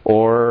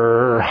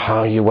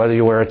whether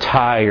you wear a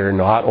tie or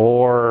not,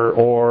 or.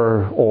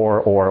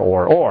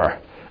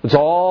 It's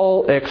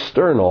all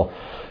external,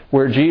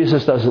 where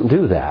Jesus doesn't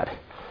do that.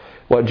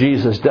 What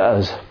Jesus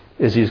does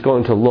is he's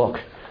going to look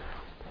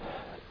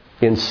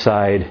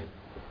inside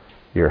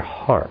your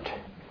heart.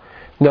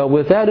 Now,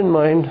 with that in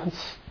mind,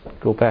 let's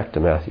go back to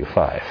Matthew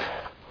 5.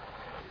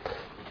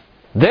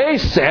 They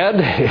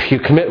said, if you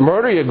commit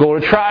murder, you go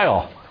to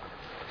trial.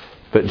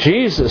 But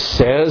Jesus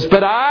says,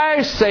 but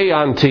I say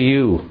unto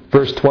you,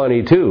 verse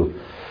 22,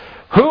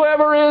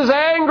 whoever is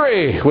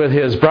angry with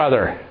his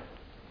brother.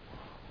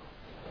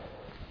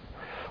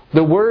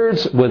 The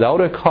words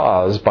without a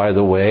cause, by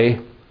the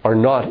way, are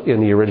not in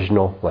the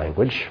original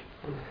language.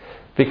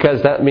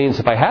 Because that means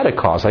if I had a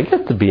cause, I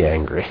get to be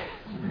angry.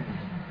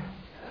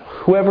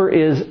 Whoever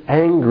is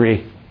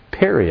angry,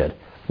 period,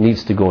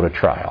 needs to go to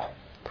trial.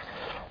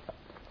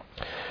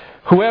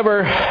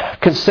 Whoever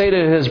can say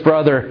to his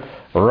brother,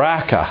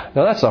 Raka.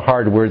 Now that's a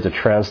hard word to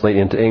translate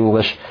into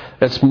English.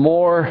 It's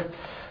more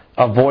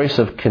a voice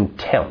of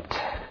contempt.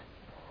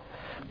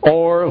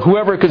 Or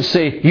whoever could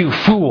say, you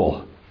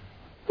fool.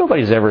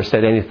 Nobody's ever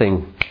said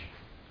anything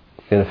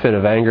in a fit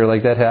of anger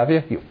like that, have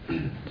you?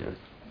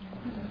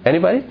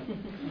 Anybody?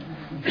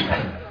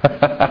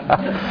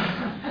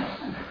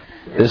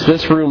 Is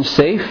this room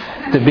safe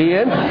to be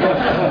in?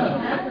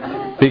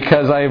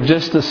 Because I have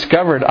just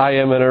discovered I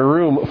am in a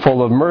room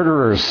full of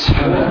murderers.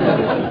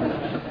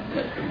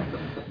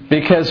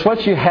 Because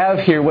what you have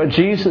here, what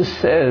Jesus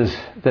says,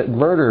 that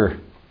murder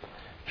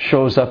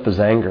shows up as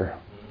anger,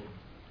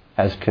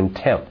 as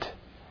contempt,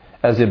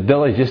 as the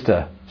ability just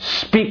to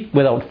speak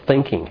without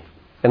thinking,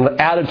 and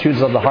the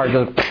attitudes of the heart.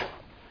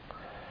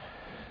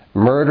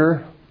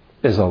 Murder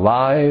is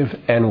alive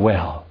and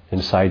well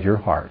inside your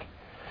heart.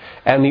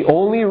 And the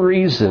only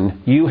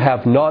reason you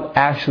have not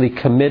actually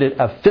committed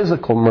a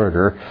physical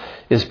murder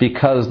is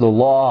because the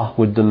law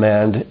would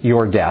demand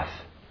your death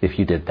if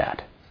you did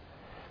that.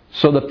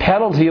 So the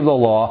penalty of the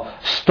law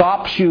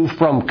stops you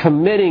from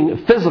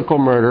committing physical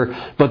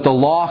murder, but the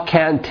law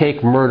can't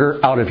take murder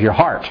out of your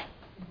heart.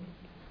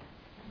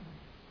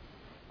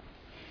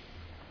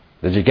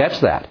 Did you catch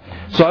that?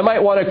 So I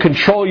might want to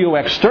control you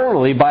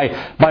externally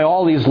by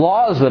all these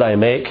laws that I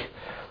make,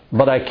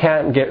 but I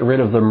can't get rid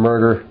of the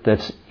murder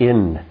that's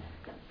in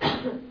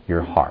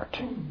your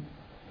heart.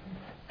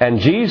 And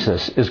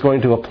Jesus is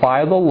going to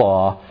apply the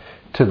law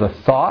to the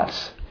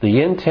thoughts,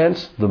 the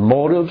intents, the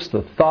motives,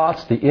 the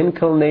thoughts, the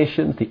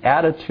inclinations, the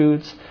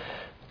attitudes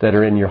that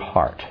are in your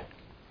heart.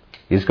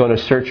 He's going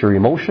to search your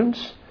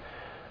emotions,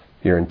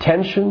 your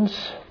intentions,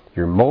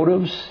 your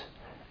motives,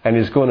 and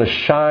he's going to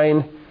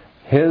shine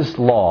his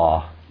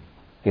law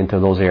into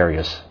those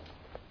areas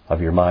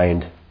of your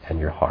mind and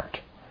your heart.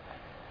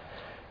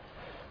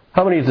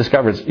 How many have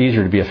discovered it's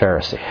easier to be a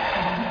Pharisee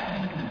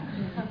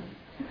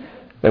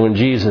than when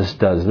Jesus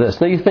does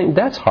this? Now you think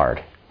that's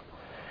hard.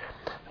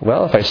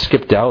 Well, if I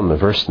skip down to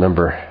verse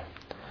number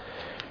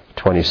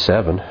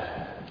 27.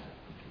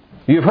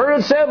 You've heard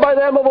it said by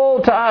them of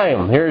old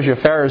time. Here's your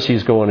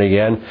Pharisees going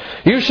again.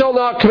 You shall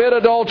not commit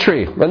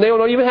adultery. And they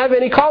don't even have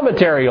any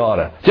commentary on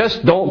it.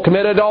 Just don't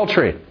commit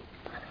adultery.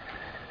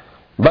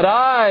 But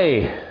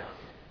I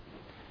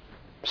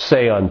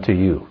say unto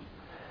you,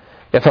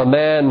 if a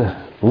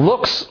man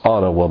looks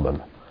on a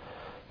woman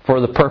for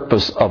the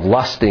purpose of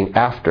lusting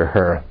after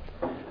her,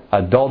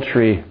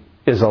 adultery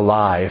is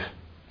alive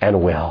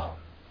and well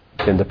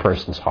in the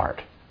person's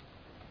heart.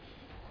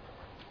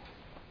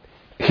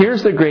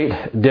 Here's the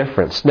great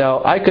difference.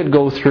 Now, I could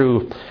go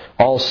through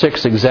all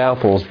 6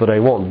 examples, but I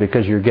won't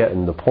because you're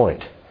getting the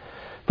point.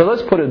 But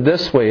let's put it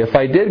this way. If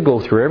I did go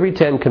through every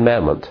 10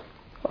 commandments,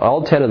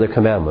 all 10 of the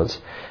commandments,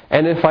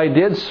 and if I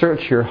did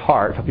search your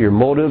heart, your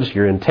motives,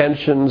 your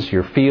intentions,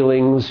 your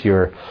feelings,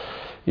 your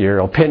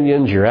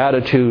opinions, your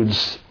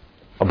attitudes,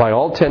 by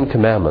all 10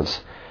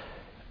 commandments,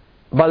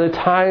 by the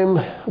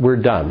time we're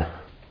done,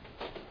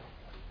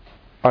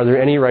 are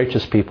there any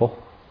righteous people?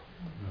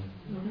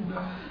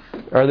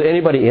 Are there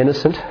anybody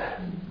innocent?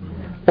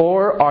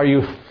 Or or are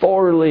you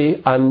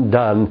thoroughly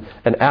undone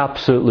and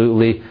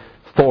absolutely,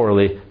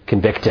 thoroughly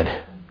convicted?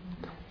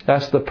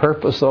 That's the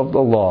purpose of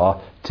the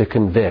law, to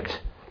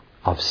convict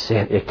of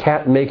sin. It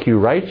can't make you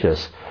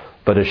righteous,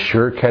 but it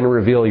sure can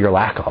reveal your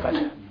lack of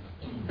it.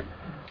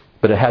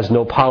 But it has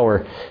no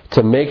power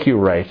to make you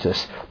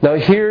righteous. Now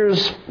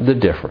here's the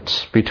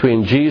difference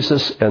between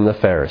Jesus and the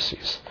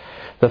Pharisees.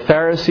 The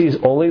Pharisees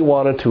only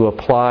wanted to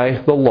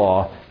apply the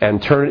law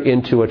and turn it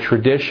into a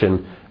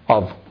tradition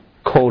of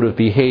code of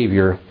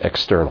behavior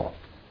external.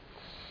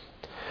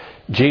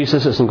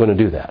 Jesus isn't going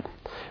to do that.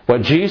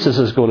 What Jesus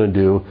is going to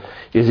do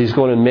is He's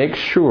going to make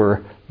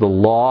sure the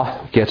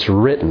law gets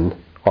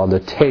written on the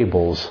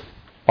tables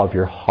of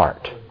your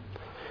heart.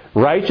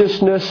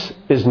 Righteousness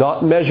is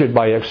not measured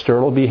by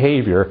external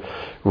behavior.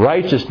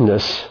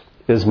 Righteousness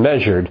is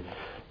measured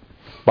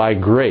by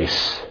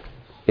grace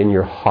in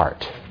your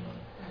heart.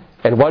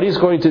 And what He's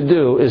going to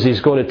do is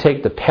He's going to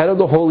take the pen of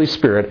the Holy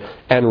Spirit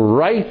and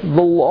write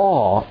the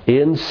law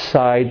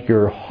inside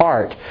your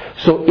heart.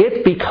 So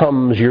it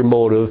becomes your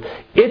motive,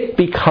 it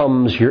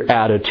becomes your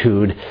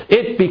attitude,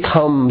 it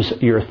becomes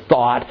your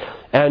thought,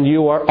 and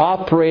you are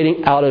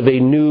operating out of a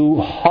new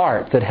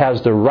heart that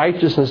has the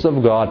righteousness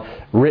of God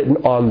written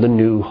on the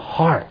new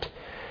heart.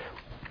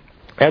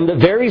 And the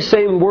very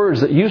same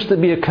words that used to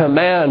be a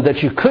command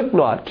that you could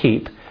not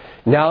keep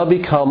now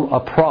become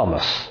a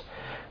promise.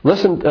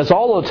 Listen, that's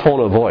all a tone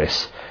of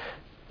voice.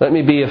 Let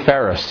me be a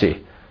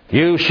Pharisee.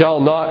 You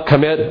shall not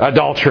commit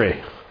adultery.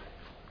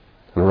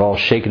 And we're all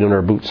shaking in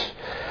our boots.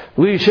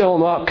 We shall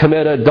not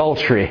commit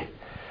adultery.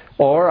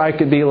 Or I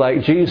could be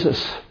like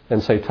Jesus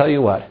and say, tell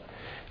you what,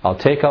 I'll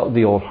take out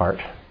the old heart.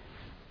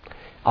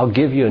 I'll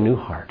give you a new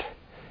heart.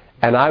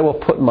 And I will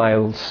put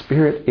my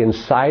Spirit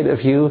inside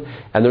of you,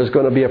 and there's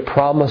going to be a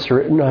promise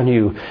written on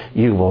you.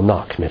 You will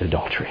not commit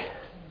adultery.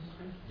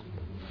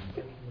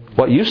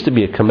 What used to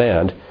be a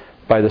command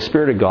by the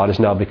Spirit of God has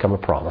now become a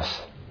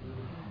promise.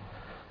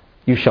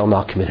 You shall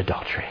not commit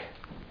adultery.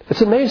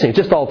 It's amazing. It's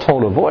just all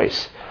tone of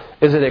voice.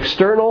 Is it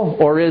external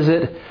or is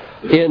it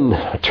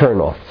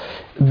internal?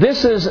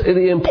 This is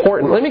the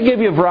important. Let me give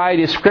you a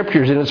variety of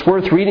scriptures, and it's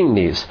worth reading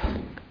these.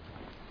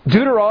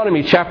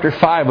 Deuteronomy chapter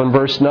 5 and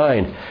verse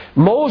 9.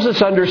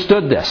 Moses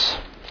understood this.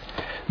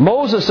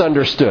 Moses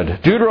understood.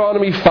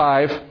 Deuteronomy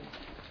 5,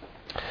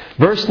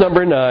 verse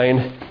number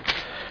 9,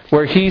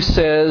 where he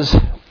says,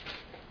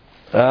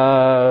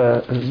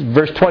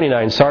 verse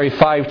 29,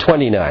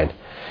 5:29.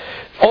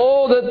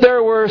 Oh, that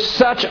there were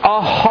such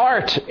a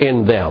heart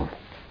in them.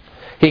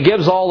 He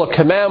gives all the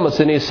commandments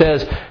and he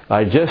says,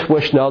 I just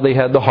wish now they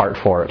had the heart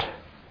for it.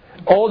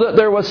 Oh, that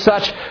there was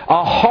such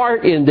a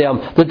heart in them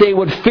that they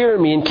would fear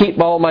me and keep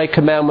all my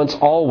commandments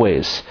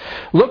always.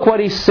 Look what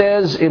he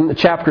says in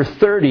chapter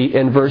 30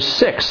 and verse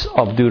 6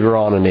 of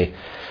Deuteronomy.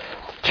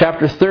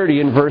 Chapter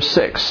 30 and verse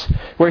 6,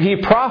 where he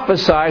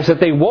prophesies that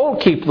they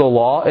won't keep the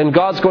law and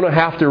God's going to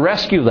have to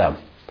rescue them.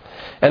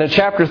 And in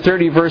chapter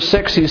 30 verse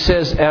 6 he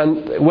says,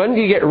 and when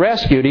you get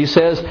rescued, he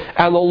says,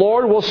 and the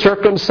Lord will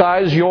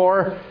circumcise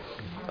your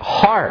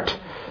heart.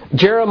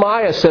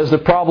 Jeremiah says the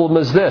problem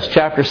is this,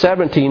 chapter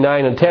 17,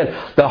 9 and 10.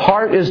 The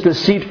heart is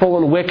deceitful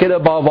and wicked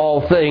above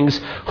all things.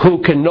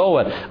 Who can know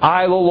it?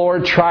 I, the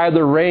Lord, try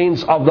the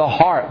reins of the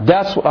heart.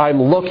 That's what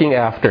I'm looking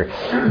after.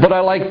 But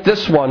I like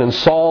this one in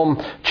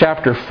Psalm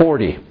chapter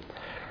 40.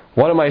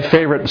 One of my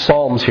favorite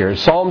psalms here.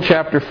 Psalm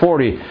chapter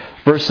 40,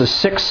 verses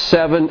 6,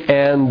 7,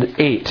 and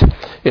 8.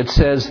 It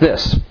says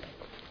this,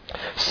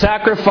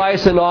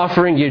 sacrifice and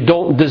offering you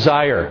don't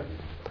desire.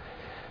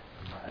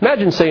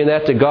 Imagine saying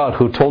that to God,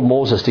 who told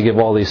Moses to give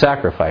all these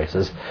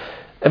sacrifices.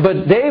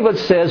 But David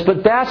says,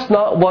 but that's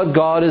not what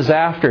God is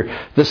after.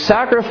 The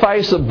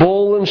sacrifice of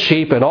bull and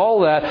sheep and all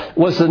that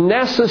was a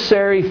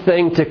necessary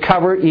thing to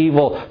cover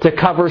evil, to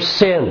cover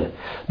sin.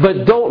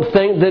 But don't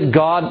think that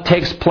God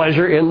takes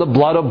pleasure in the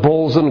blood of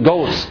bulls and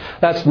goats.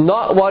 That's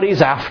not what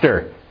He's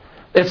after.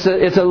 It's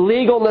a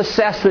legal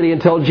necessity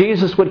until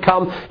Jesus would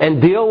come and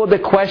deal with the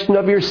question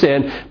of your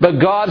sin. But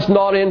God's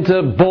not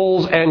into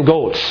bulls and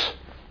goats.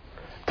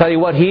 Tell you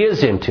what He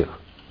is into.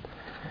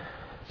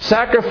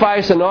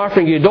 Sacrifice and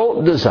offering you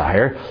don't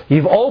desire.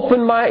 You've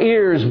opened my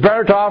ears.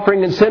 Burnt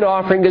offering and sin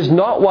offering is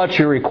not what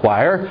you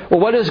require. Well,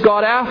 what is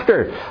God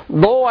after?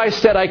 Lo, I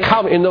said I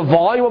come. In the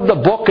volume of the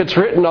book it's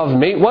written of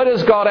me. What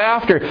is God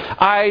after?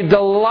 I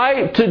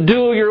delight to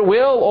do your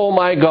will, O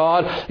my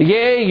God.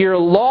 Yea, your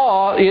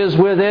law is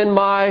within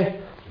my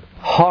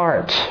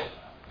heart.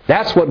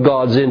 That's what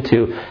God's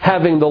into,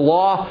 having the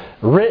law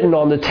written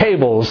on the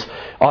tables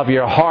of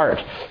your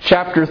heart.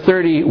 Chapter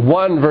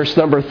 31, verse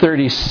number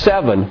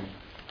 37.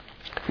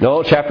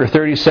 No, chapter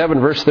 37,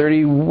 verse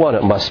 31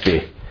 it must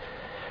be.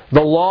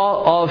 The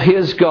law of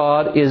his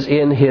God is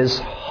in his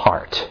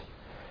heart.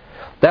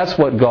 That's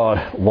what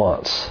God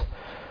wants.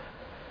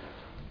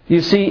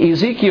 You see,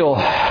 Ezekiel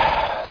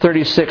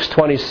 36,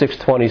 26,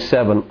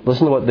 27,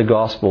 listen to what the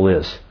gospel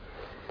is.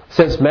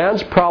 Since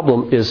man's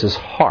problem is his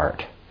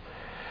heart,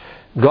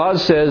 God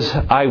says,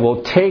 I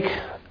will take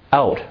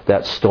out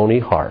that stony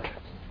heart.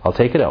 I'll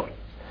take it out.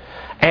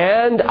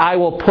 And I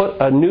will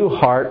put a new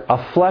heart,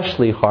 a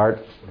fleshly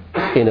heart,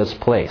 in its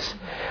place.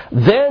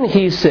 Then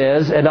he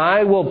says, and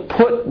I will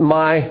put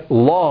my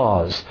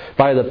laws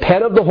by the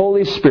pen of the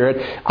Holy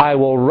Spirit. I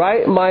will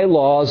write my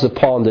laws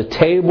upon the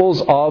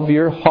tables of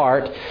your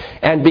heart.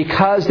 And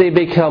because they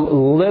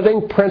become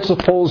living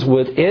principles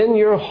within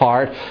your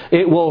heart,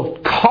 it will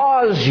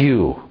cause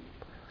you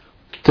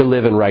to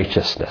live in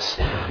righteousness.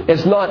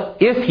 It's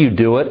not if you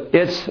do it,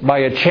 it's by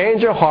a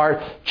change of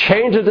heart,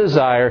 change of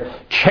desire,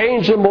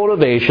 change of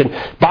motivation.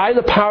 By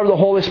the power of the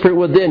Holy Spirit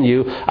within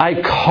you,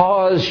 I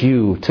cause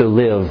you to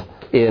live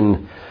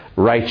in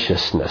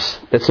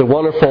righteousness. It's a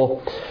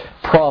wonderful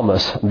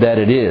promise that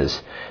it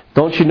is.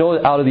 Don't you know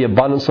that out of the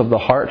abundance of the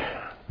heart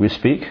we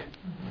speak?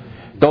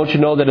 Don't you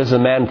know that as a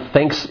man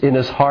thinks in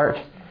his heart,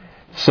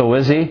 so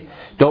is he?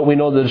 Don't we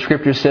know that the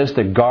Scripture says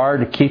to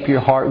guard, keep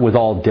your heart with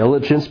all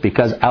diligence,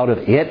 because out of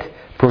it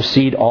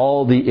proceed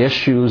all the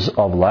issues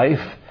of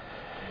life?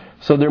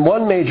 So there's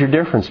one major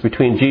difference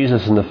between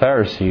Jesus and the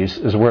Pharisees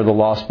is where the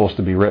law is supposed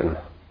to be written.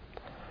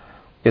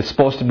 It's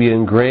supposed to be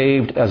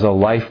engraved as a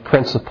life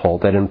principle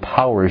that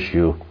empowers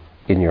you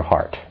in your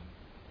heart.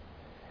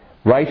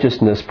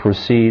 Righteousness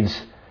proceeds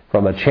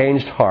from a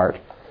changed heart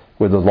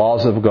with the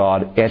laws of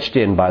God etched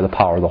in by the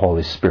power of the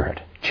Holy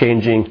Spirit,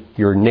 changing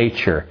your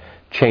nature,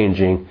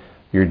 changing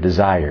your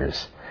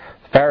desires.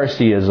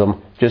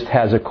 Phariseeism just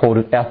has a code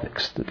of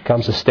ethics that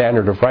becomes a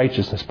standard of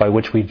righteousness by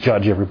which we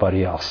judge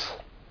everybody else.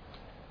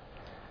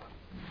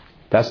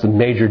 That's the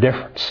major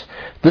difference.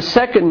 The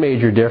second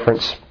major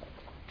difference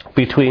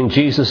between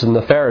Jesus and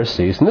the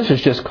Pharisees, and this is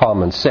just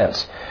common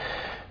sense,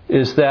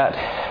 is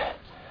that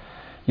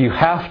you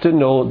have to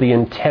know the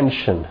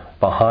intention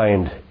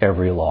behind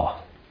every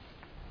law.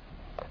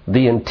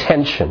 The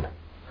intention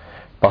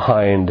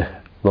behind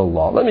the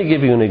law. Let me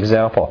give you an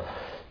example.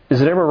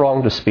 Is it ever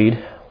wrong to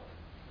speed?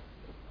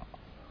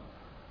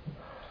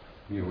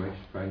 Your wife's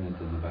pregnant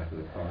in the back of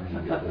the car and you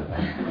get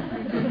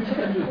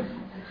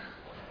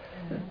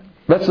the...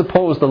 Let's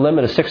suppose the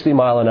limit is 60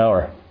 miles an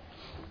hour.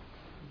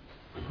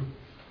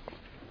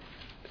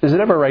 Is it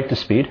ever right to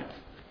speed?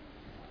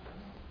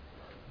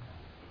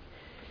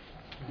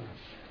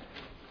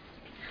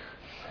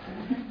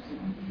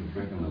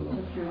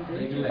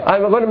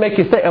 I'm going to make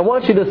you think. I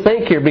want you to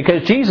think here,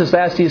 because Jesus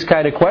asked these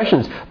kind of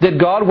questions. Did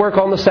God work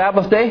on the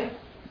Sabbath day?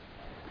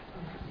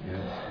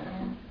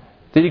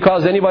 Did He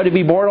cause anybody to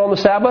be born on the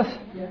Sabbath?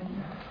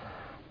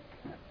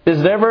 Is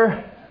it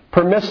ever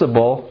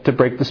permissible to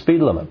break the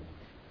speed limit?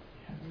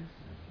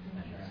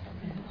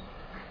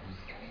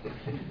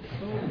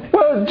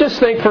 Well, just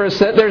think for a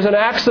second. There's an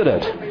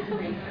accident.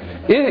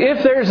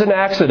 If there's an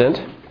accident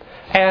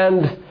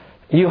and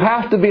you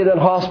have to be in the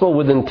hospital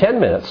within 10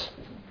 minutes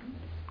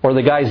or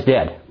the guy's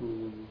dead,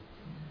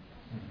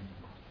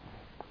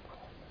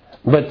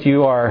 but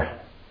you are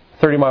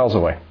 30 miles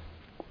away,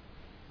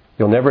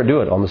 you'll never do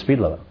it on the speed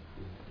limit.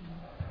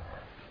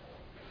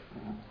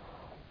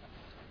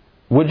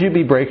 Would you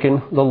be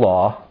breaking the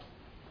law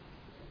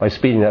by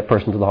speeding that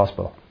person to the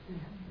hospital?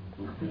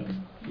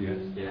 Yes.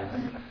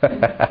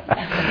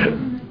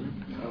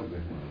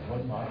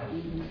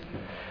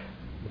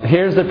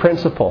 Here's the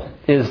principle,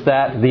 is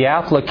that the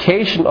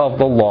application of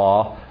the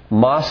law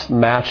must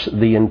match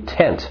the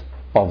intent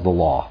of the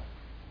law.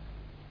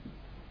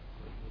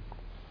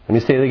 Let me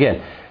say it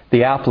again.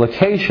 The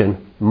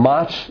application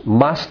must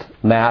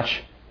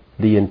match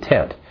the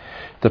intent.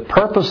 The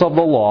purpose of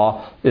the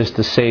law is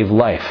to save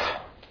life.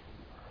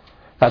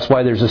 That's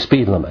why there's a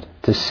speed limit,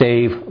 to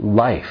save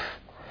life.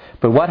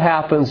 But what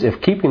happens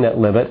if keeping that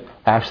limit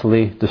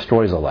actually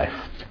destroys a life?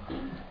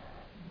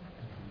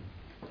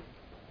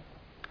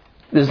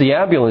 Is the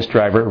ambulance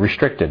driver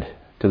restricted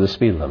to the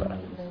speed limit?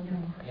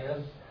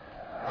 Yes.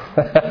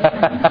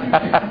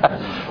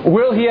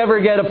 Will he ever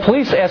get a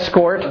police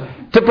escort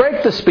to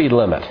break the speed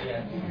limit?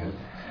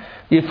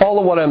 You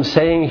follow what I'm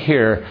saying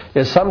here,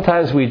 is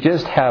sometimes we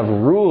just have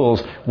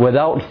rules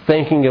without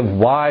thinking of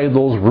why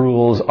those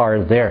rules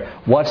are there.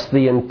 What's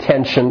the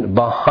intention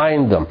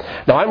behind them?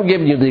 Now, I'm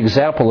giving you the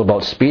example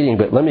about speeding,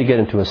 but let me get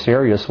into a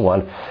serious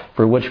one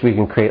for which we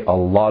can create a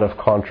lot of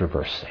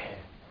controversy.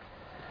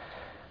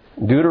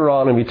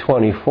 Deuteronomy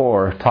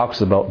 24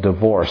 talks about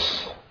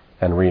divorce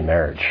and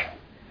remarriage.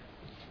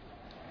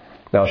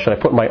 Now, should I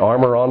put my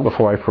armor on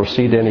before I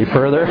proceed any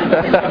further?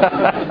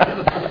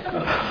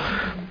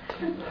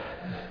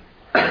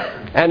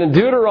 And in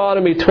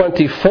Deuteronomy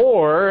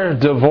 24,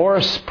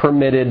 divorce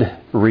permitted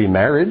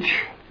remarriage.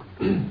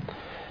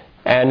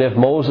 And if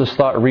Moses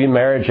thought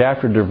remarriage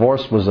after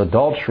divorce was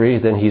adultery,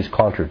 then he's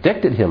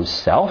contradicted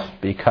himself,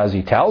 because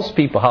he tells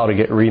people how to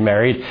get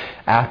remarried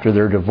after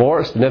they're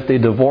divorced. And if they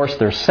divorce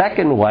their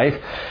second wife,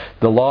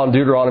 the law in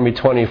Deuteronomy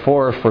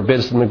 24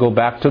 forbids them to go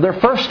back to their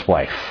first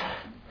wife.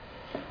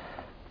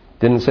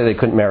 Didn't say they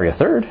couldn't marry a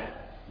third.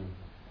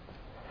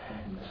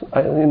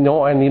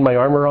 I need my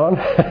armor on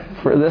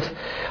for this.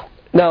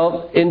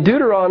 Now, in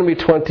Deuteronomy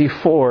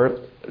 24,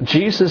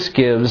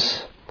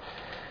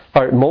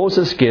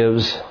 Moses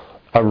gives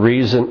a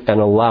reason and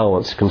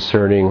allowance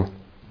concerning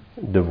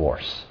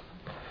divorce.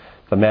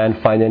 If a man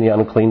find any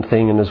unclean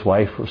thing in his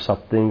wife or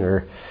something,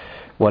 or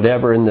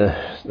whatever, and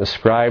the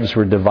scribes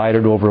were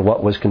divided over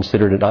what was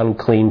considered an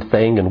unclean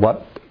thing and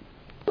what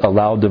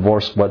allowed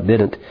divorce, what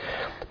didn't.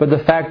 But the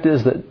fact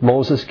is that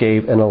Moses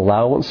gave an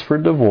allowance for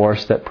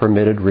divorce that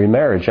permitted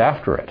remarriage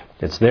after it.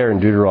 It's there in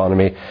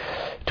Deuteronomy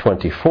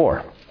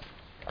 24.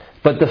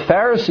 But the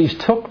Pharisees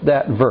took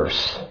that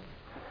verse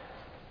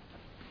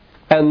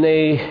and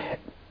they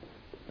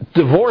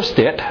divorced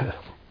it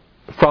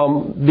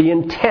from the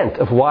intent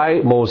of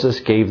why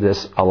Moses gave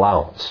this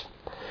allowance.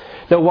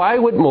 Now, why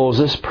would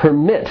Moses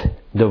permit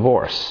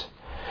divorce?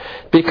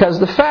 Because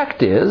the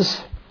fact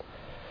is,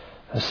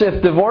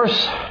 if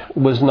divorce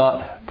was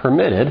not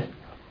permitted,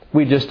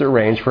 we just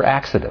arrange for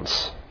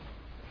accidents.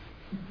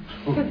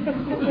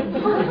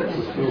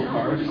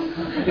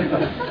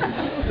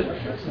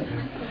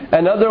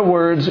 In other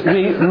words,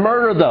 we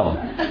murder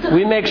them.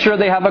 We make sure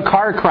they have a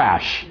car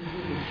crash.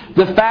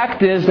 The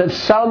fact is that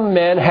some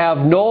men have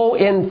no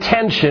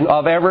intention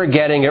of ever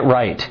getting it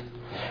right.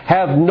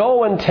 Have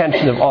no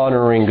intention of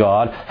honoring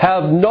God.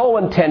 Have no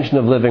intention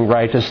of living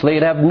righteously.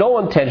 And have no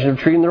intention of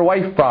treating their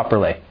wife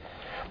properly.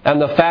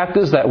 And the fact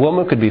is that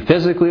woman could be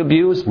physically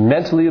abused,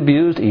 mentally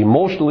abused,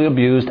 emotionally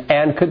abused,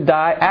 and could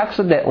die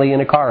accidentally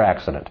in a car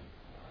accident.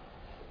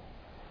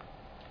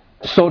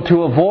 So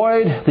to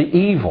avoid the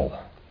evil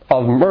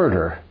of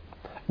murder,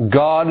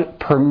 God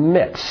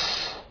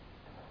permits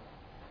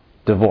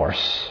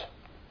divorce.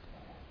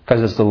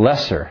 Because it's the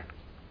lesser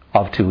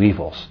of two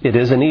evils. It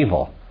is an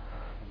evil,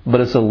 but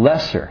it's a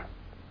lesser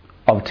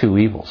of two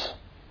evils.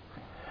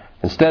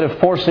 Instead of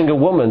forcing a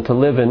woman to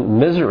live in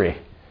misery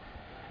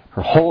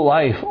her whole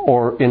life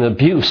or in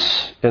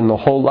abuse in the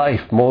whole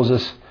life,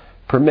 Moses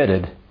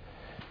permitted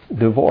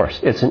divorce.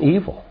 It's an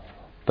evil,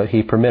 but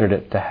he permitted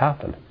it to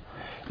happen.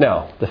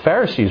 Now, the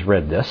Pharisees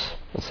read this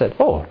and said,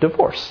 oh,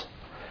 divorce.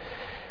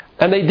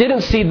 And they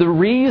didn't see the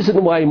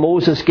reason why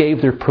Moses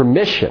gave their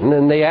permission.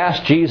 And they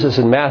asked Jesus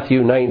in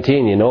Matthew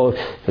 19,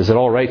 is it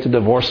all right to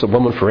divorce a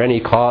woman for any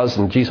cause?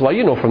 And Jesus,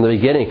 well, from the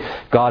beginning,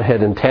 God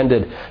had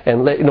intended,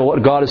 and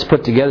what God has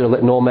put together,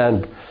 let no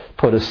man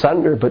put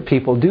asunder, but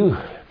people do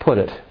put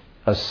it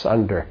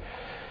asunder.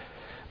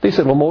 They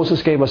said, well,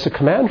 Moses gave us a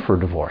command for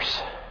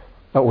divorce.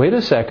 But wait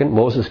a second,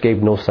 Moses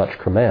gave no such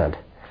command.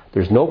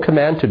 There's no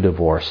command to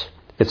divorce.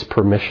 It's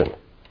permission.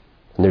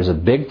 And there's a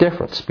big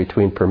difference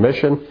between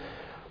permission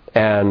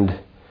and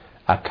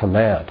a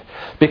command.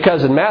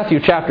 Because in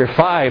Matthew chapter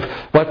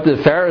 5, what the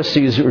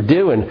Pharisees were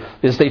doing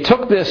is they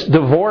took this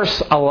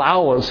divorce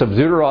allowance of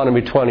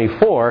Deuteronomy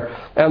 24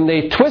 and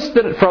they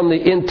twisted it from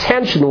the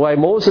intention why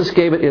Moses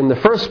gave it in the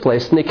first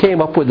place, and they came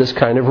up with this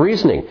kind of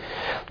reasoning.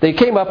 They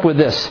came up with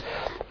this: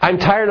 I'm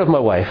tired of my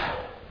wife.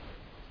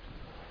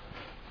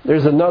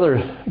 There's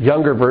another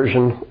younger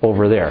version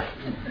over there.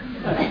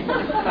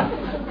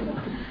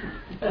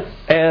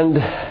 And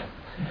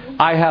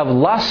I have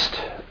lust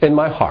in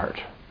my heart.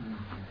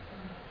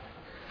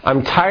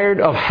 I'm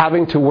tired of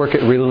having to work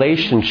at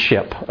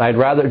relationship. I'd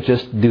rather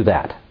just do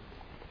that.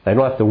 I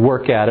don't have to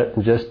work at it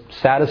and just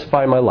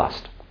satisfy my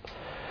lust.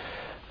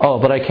 Oh,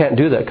 but I can't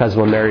do that because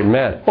I'm a married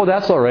man. Oh,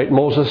 that's all right.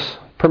 Moses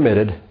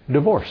permitted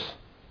divorce.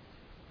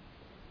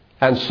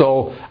 And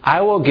so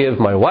I will give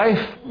my wife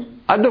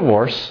a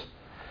divorce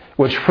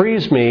which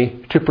frees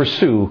me to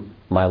pursue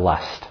my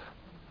lust.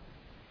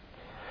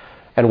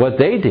 And what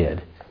they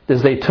did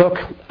is they took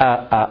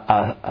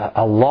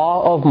a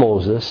law of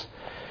Moses,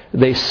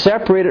 they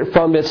separated it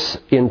from its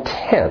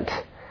intent,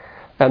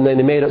 and then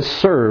they made it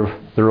serve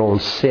their own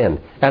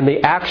sin. And they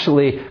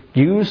actually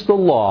used the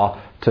law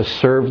to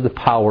serve the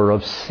power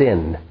of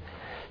sin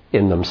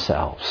in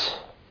themselves.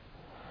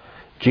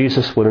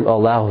 Jesus wouldn't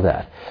allow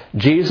that.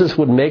 Jesus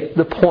would make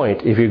the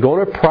point, if you're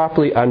going to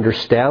properly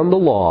understand the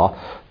law,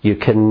 you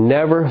can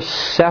never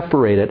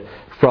separate it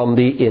from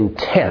the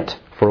intent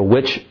for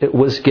which it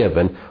was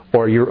given,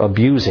 or you're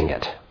abusing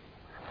it.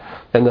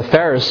 And the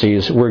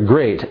Pharisees were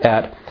great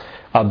at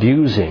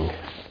abusing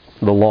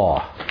the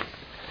law.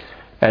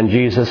 And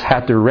Jesus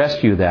had to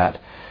rescue that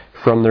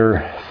from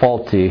their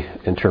faulty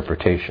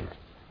interpretation.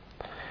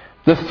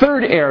 The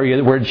third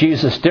area where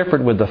Jesus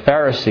differed with the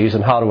Pharisees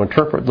in how to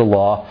interpret the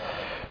law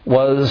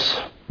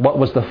was what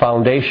was the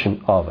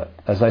foundation of it.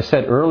 As I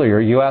said earlier,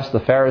 you asked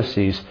the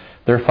Pharisees,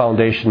 their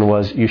foundation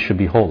was, you should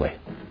be holy.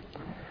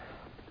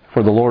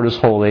 For the Lord is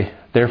holy,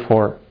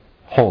 therefore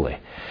holy.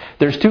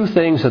 There's two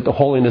things that the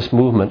holiness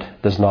movement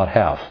does not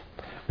have.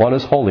 One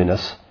is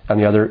holiness, and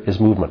the other is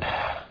movement.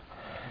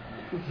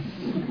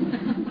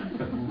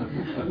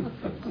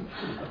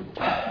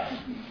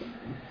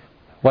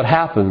 What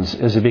happens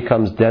is it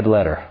becomes dead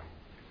letter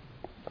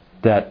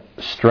that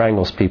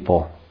strangles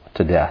people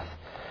to death.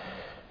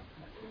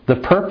 The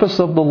purpose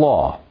of the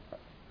law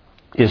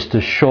is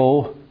to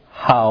show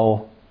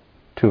how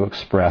to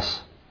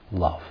express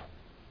love.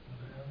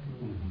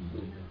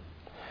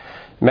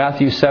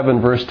 Matthew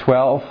 7 verse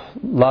 12,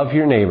 love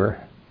your neighbor.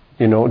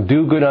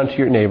 Do good unto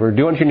your neighbor.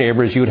 Do unto your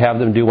neighbor as you would have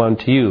them do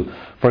unto you.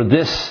 For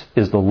this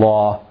is the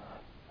law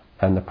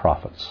and the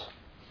prophets.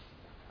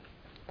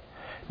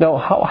 Now,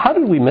 how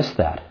did we miss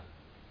that?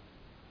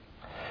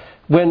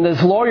 When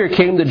this lawyer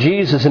came to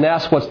Jesus and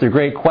asked what's the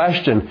great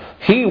question,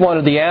 he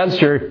wanted the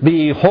answer, be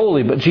ye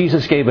holy, but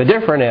Jesus gave a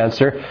different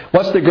answer.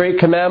 What's the great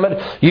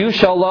commandment? You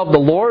shall love the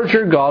Lord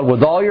your God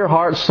with all your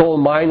heart, soul,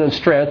 mind, and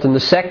strength. And the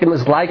second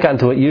is like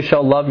unto it, you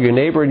shall love your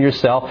neighbor and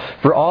yourself.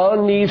 For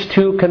on these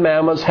two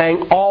commandments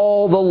hang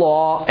all the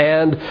law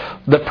and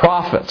the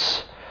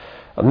prophets.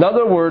 In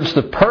other words,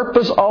 the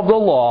purpose of the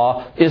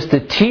law is to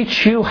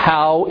teach you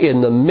how,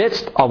 in the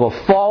midst of a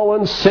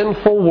fallen,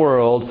 sinful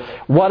world,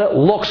 what it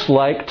looks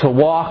like to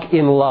walk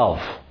in love.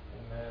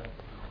 Amen.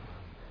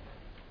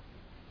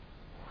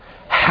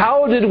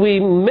 How did we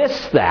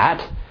miss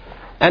that?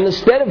 And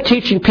instead of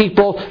teaching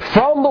people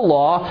from the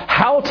law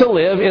how to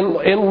live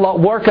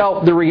work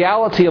out the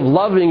reality of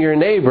loving your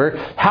neighbor,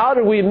 how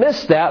do we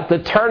miss that? The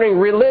turning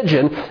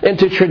religion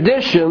into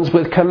traditions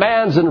with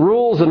commands and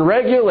rules and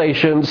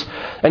regulations,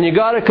 and you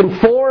got to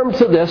conform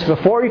to this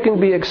before you can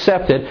be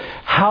accepted.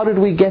 How did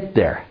we get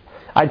there?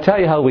 I tell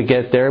you how we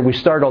get there. We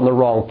start on the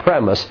wrong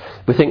premise.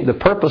 We think the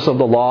purpose of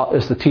the law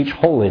is to teach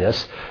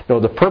holiness.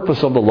 No, the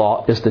purpose of the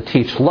law is to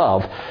teach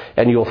love,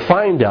 and you'll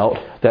find out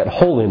that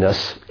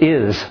holiness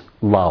is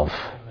love.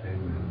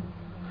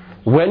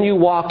 When you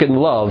walk in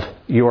love,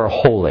 you are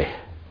holy.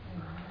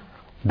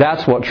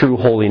 That's what true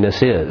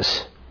holiness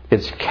is.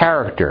 It's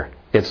character.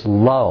 It's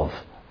love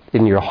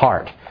in your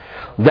heart.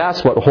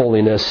 That's what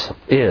holiness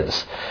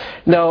is.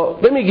 Now,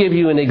 let me give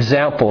you an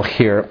example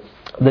here.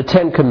 The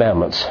Ten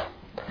Commandments.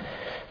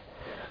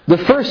 The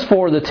first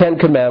four of the Ten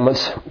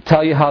Commandments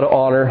tell you how to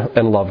honor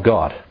and love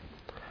God.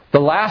 The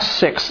last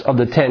 6 of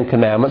the Ten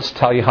Commandments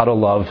tell you how to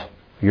love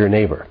your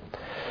neighbor.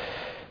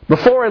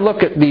 Before I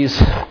look at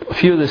a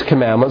few of these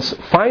commandments,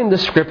 find the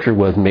scripture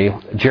with me,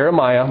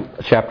 Jeremiah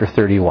chapter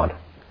 31.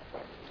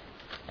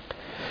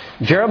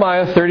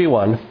 Jeremiah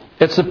 31,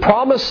 it's the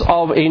promise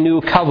of a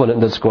new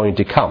covenant that's going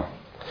to come.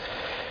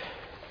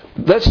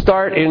 Let's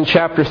start in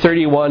chapter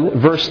 31,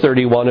 verse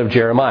 31 of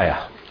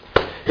Jeremiah.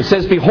 It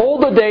says,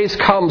 Behold, the days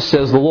come,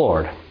 says the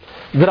Lord,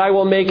 that I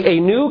will make a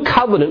new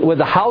covenant with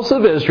the house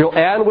of Israel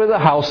and with the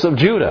house of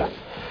Judah.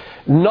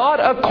 Not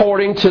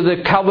according to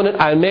the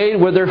covenant I made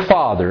with their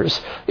fathers,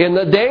 in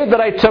the day that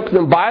I took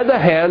them by the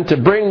hand to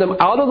bring them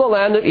out of the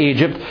land of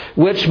Egypt,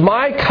 which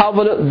my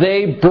covenant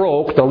they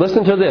broke. Now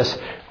listen to this.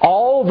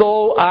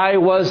 Although I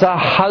was a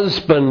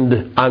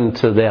husband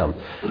unto them.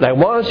 And I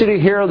want you to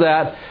hear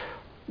that.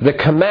 The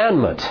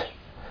commandment.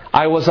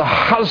 I was a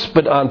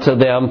husband unto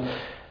them.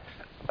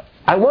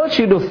 I want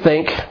you to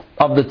think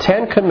of the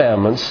Ten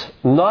Commandments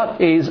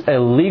not as a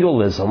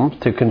legalism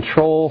to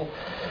control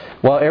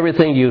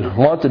everything you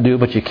want to do,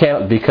 but you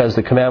can't because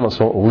the commandments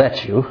won't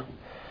let you,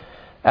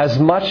 as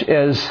much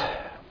as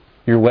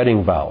your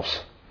wedding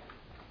vows.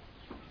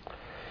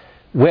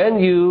 When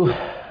you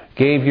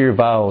gave your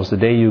vows the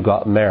day you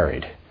got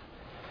married,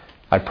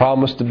 I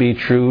promise to be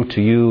true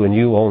to you and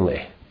you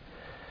only.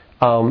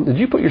 Did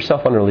you put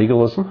yourself under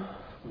legalism?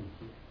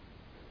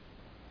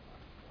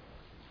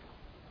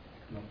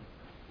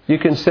 You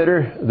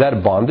consider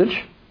that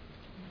bondage?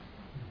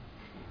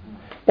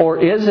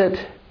 Or is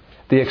it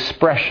the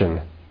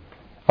expression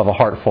of a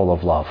heart full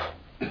of love?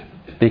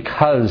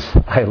 Because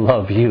I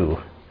love you,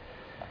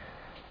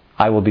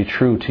 I will be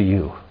true to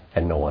you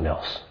and no one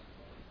else.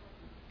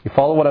 You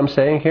follow what I'm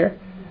saying here?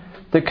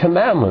 The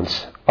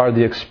commandments are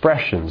the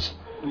expressions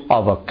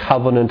of a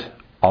covenant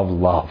of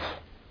love.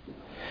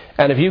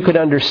 And if you could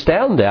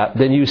understand that,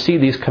 then you see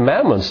these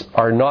commandments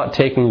are not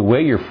taking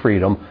away your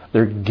freedom,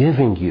 they're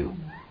giving you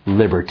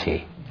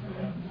liberty.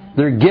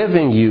 They're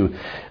giving you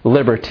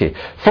liberty.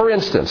 For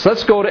instance,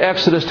 let's go to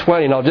Exodus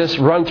 20, and I'll just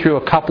run through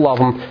a couple of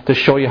them to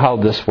show you how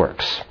this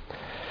works.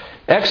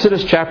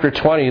 Exodus chapter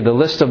 20, the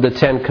list of the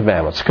Ten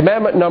Commandments.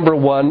 Commandment number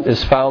 1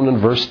 is found in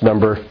verse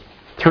number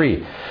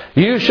 3.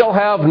 You shall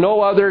have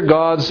no other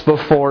gods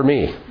before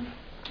me.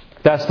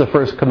 That's the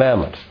first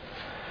commandment.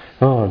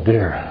 Oh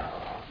dear,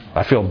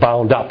 I feel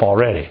bound up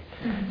already.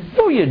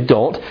 No, you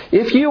don't.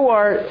 If you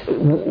are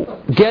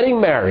getting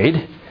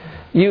married,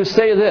 you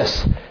say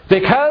this: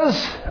 because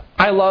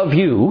I love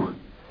you,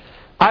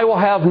 I will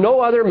have no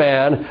other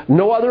man,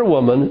 no other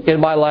woman in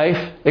my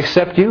life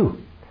except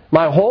you.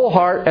 My whole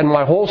heart and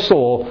my whole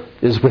soul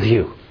is with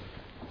you.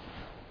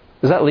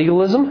 Is that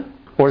legalism?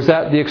 Or is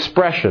that the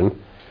expression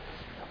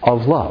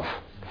of love?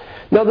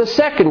 Now the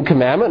second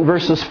commandment,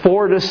 verses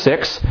 4 to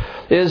 6,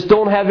 is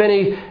don't have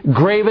any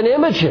graven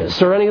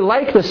images or any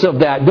likeness of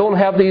that. Don't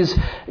have these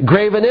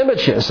graven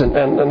images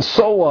and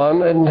so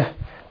on. And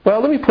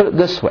well, let me put it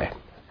this way.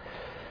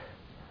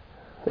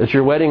 It's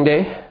your wedding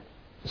day.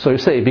 So you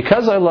say,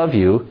 because I love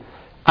you,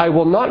 I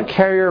will not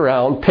carry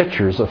around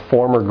pictures of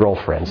former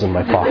girlfriends in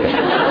my pocket.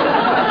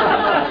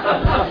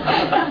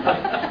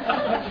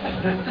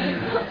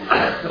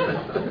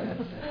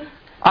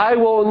 I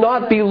will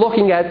not be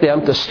looking at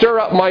them to stir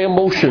up my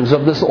emotions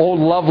of this old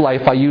love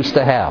life I used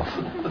to have.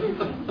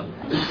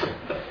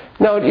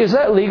 Now, is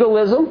that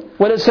legalism?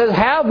 When it says,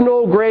 have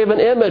no graven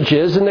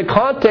images, in the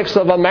context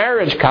of a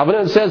marriage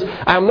covenant, it says,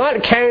 I'm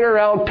not carrying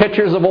around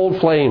pictures of old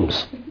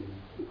flames.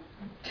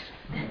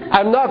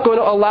 I'm not going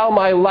to allow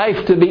my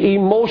life to be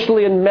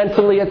emotionally and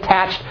mentally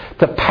attached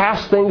to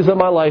past things in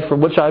my life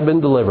from which I've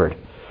been delivered.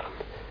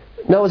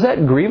 Now, is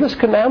that grievous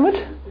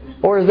commandment?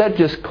 Or is that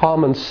just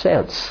common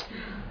sense?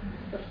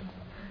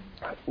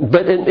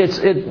 But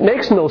it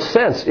makes no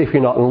sense if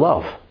you're not in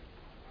love.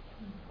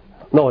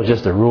 No, it's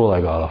just a rule I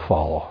got to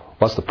follow.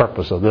 What's the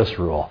purpose of this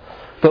rule?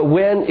 But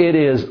when it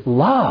is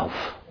love,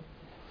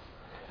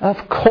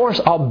 of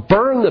course I'll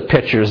burn the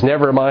pictures,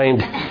 never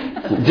mind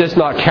just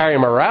not carry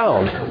them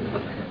around.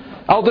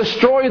 I'll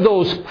destroy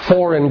those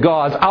foreign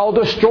gods. I'll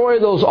destroy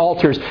those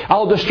altars.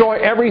 I'll destroy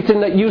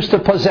everything that used to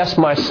possess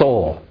my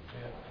soul.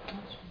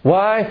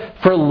 Why?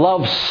 For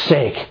love's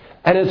sake.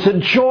 And it's a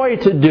joy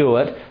to do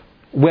it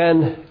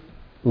when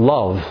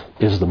love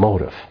is the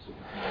motive.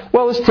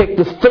 Well, let's take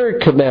the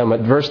third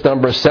commandment, verse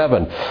number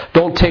 7.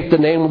 Don't take the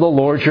name of the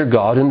Lord your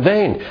God in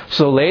vain.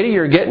 So, lady,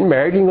 you're getting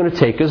married, you're going to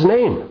take His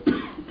name.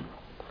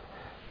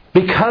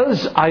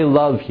 Because I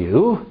love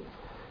you,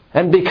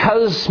 and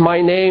because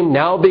my name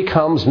now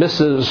becomes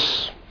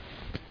Mrs.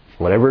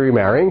 whatever you're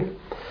marrying,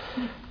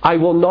 I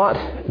will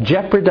not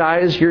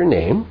jeopardize your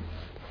name.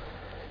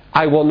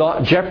 I will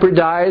not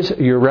jeopardize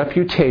your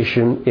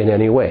reputation in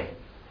any way.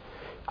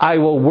 I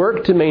will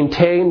work to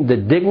maintain the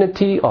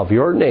dignity of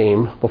your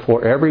name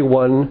before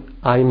everyone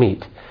I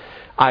meet.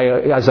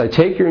 As I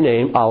take your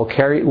name, I'll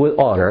carry it with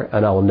honor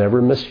and I will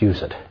never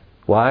misuse it.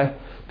 Why?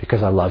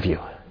 Because I love you.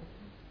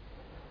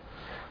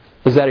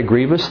 Is that a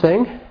grievous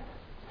thing?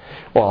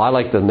 Well, I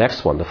like the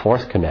next one, the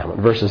fourth commandment,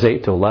 verses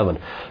 8 to 11.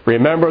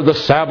 Remember the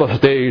Sabbath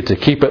day to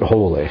keep it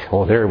holy.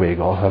 Oh, there we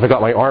go. I've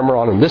got my armor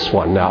on in this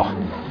one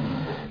now.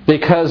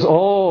 Because,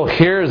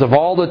 here's of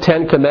all the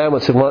 10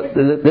 commandments,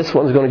 this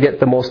one's going to get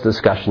the most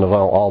discussion of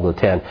all the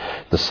 10.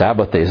 The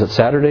Sabbath day. Is it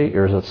Saturday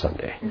or is it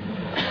Sunday?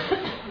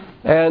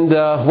 And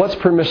what's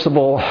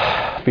permissible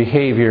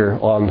behavior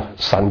on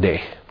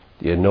Sunday?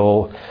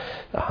 No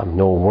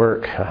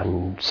work.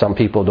 And some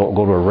people don't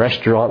go to a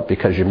restaurant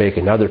because you're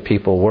making other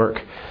people work.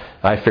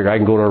 I figure I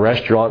can go to a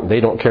restaurant and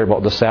they don't care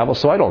about the Sabbath,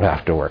 so I don't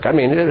have to work. I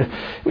mean,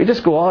 we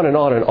just go on and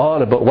on and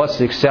on about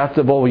what's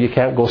acceptable. You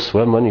can't go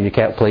swimming, you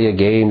can't play a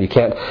game, you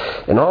can't,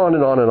 and on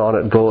and on and on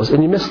it goes,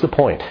 and you miss the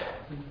point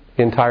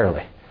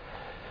entirely.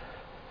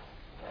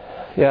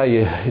 Yeah,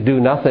 you do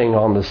nothing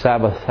on the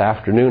Sabbath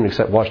afternoon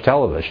except watch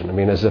television. I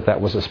mean, as if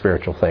that was a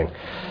spiritual thing.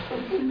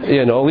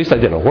 At least I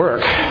didn't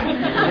work.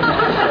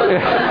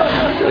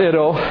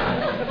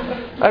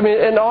 I mean,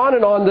 and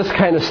on this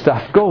kind of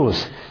stuff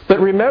goes. But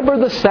remember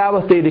the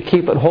Sabbath day to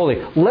keep it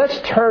holy. Let's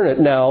turn it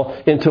now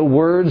into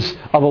words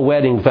of a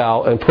wedding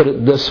vow and put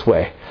it this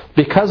way.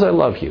 Because I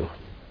love you,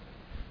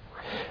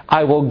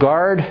 I will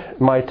guard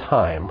my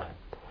time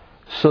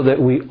so that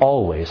we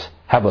always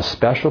have a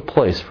special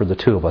place for the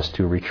two of us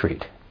to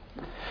retreat.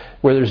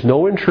 Where there's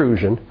no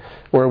intrusion,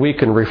 where we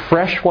can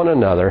refresh one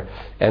another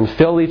and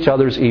fill each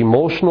other's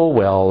emotional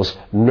wells,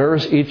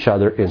 nurse each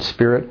other in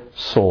spirit,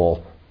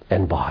 soul,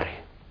 and body.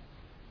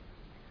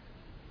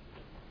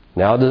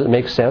 Now does it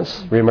make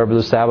sense? Remember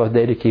the Sabbath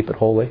day to keep it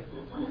holy?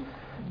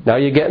 Now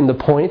you're getting the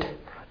point?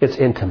 It's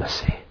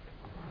intimacy.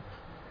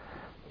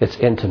 It's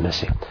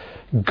intimacy.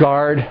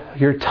 Guard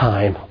your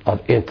time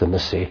of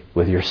intimacy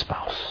with your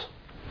spouse.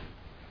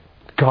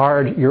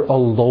 Guard your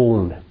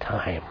alone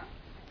time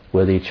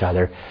with each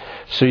other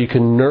so you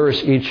can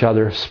nourish each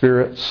other,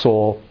 spirit,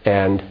 soul,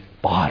 and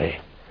body.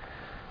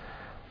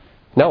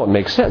 Now it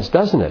makes sense,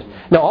 doesn't it?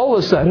 Now all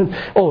of a sudden,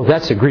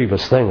 that's a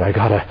grievous thing. I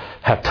gotta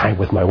have time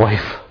with my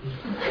wife.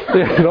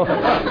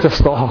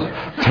 Just all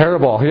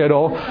terrible,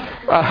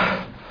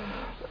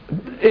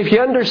 If you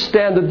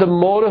understand that the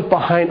motive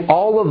behind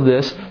all of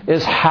this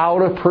is how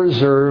to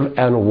preserve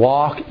and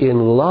walk in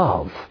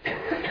love,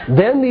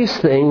 then these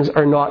things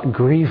are not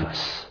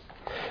grievous.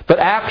 But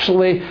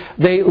actually,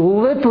 they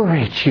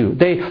liberate you.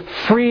 They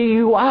free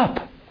you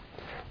up.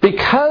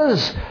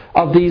 Because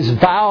of these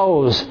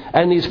vows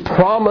and these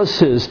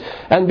promises,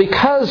 and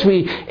because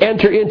we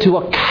enter into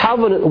a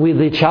covenant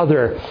with each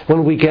other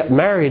when we get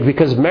married,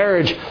 because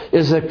marriage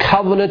is a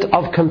covenant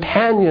of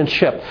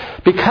companionship.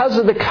 Because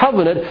of the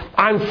covenant,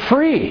 I'm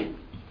free.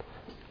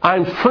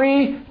 I'm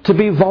free to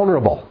be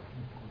vulnerable.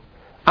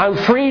 I'm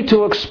free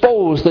to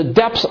expose the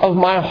depths of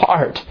my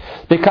heart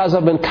because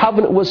I'm in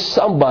covenant with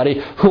somebody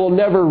who will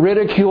never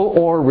ridicule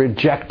or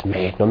reject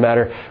me, no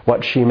matter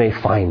what she may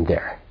find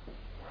there.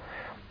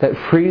 That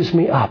frees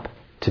me up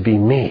to be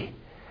me.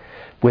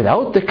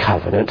 Without the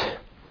covenant,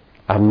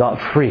 I'm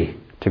not free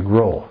to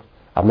grow.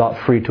 I'm not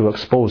free to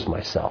expose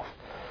myself.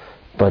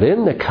 But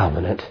in the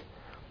covenant,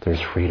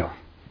 there's freedom.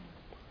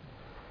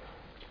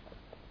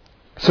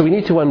 So we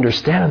need to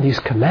understand these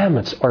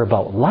commandments are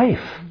about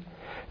life.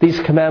 These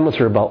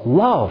commandments are about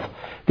love.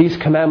 These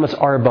commandments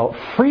are about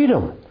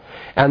freedom.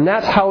 And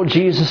that's how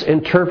Jesus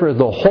interpreted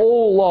the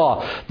whole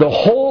law. The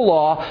whole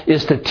law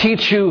is to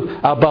teach you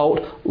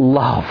about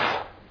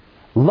love.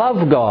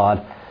 Love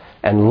God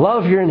and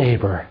love your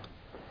neighbor.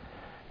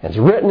 It's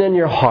written in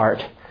your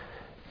heart,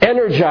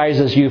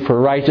 energizes you for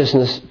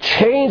righteousness,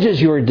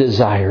 changes your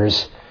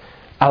desires,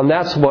 and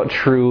that's what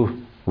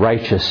true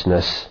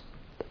righteousness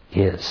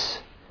is.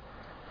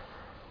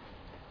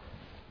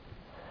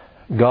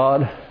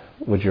 God,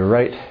 would you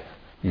write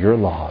your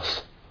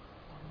laws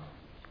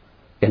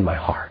in my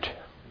heart?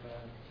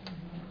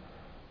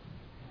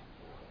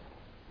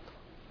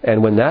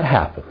 And when that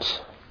happens,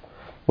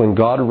 when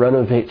God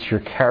renovates your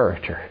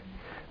character,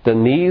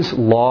 then these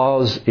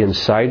laws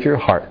inside your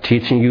heart,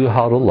 teaching you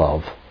how to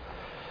love,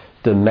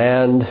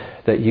 demand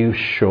that you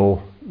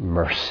show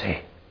mercy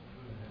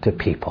to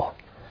people,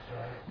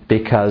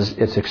 because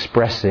it's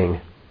expressing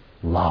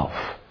love.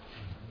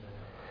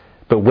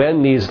 But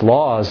when these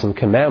laws and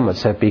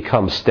commandments have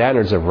become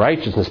standards of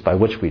righteousness by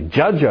which we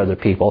judge other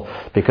people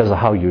because of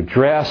how you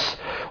dress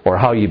or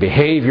how you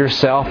behave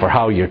yourself or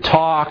how you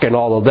talk and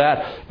all of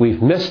that,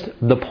 we've missed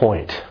the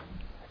point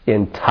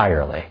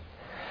entirely.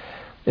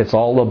 It's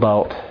all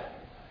about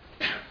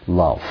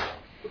love.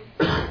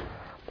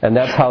 And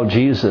that's how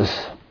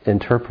Jesus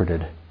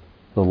interpreted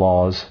the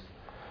laws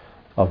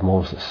of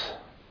Moses.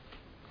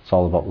 It's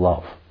all about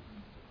love.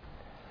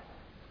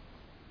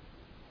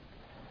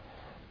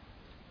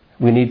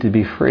 We need to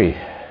be free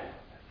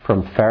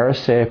from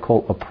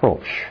Pharisaical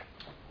approach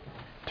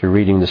to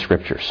reading the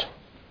Scriptures.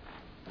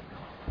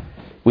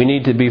 We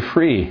need to be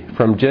free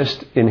from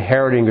just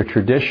inheriting a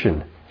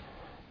tradition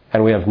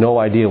and we have no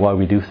idea why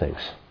we do things.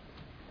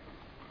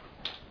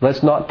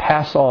 Let's not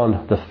pass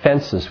on the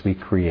fences we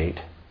create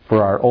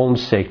for our own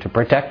sake to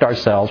protect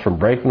ourselves from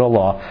breaking the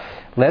law.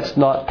 Let's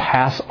not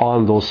pass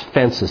on those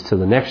fences to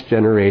the next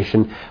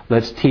generation.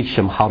 Let's teach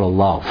them how to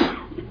love.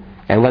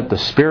 And let the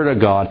Spirit of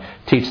God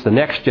teach the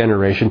next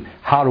generation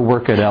how to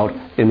work it out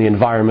in the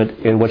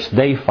environment in which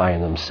they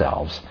find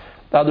themselves.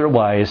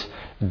 Otherwise,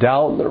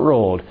 down the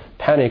road,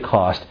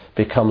 Pentecost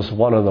becomes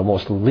one of the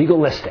most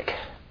legalistic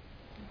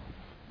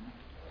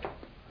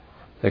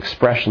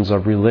expressions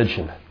of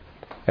religion.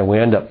 And we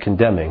end up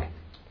condemning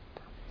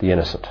the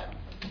innocent.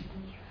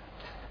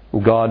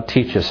 God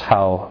teaches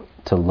how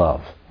to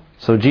love.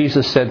 So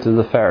Jesus said to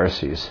the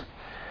Pharisees,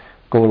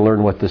 go and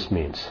learn what this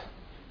means.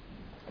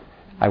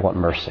 I want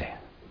mercy,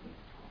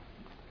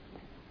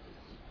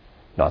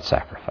 not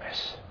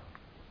sacrifice.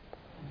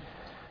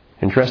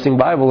 Interesting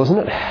Bible, isn't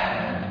it?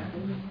 I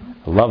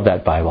love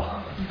that Bible.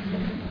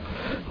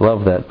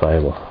 Love that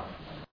Bible.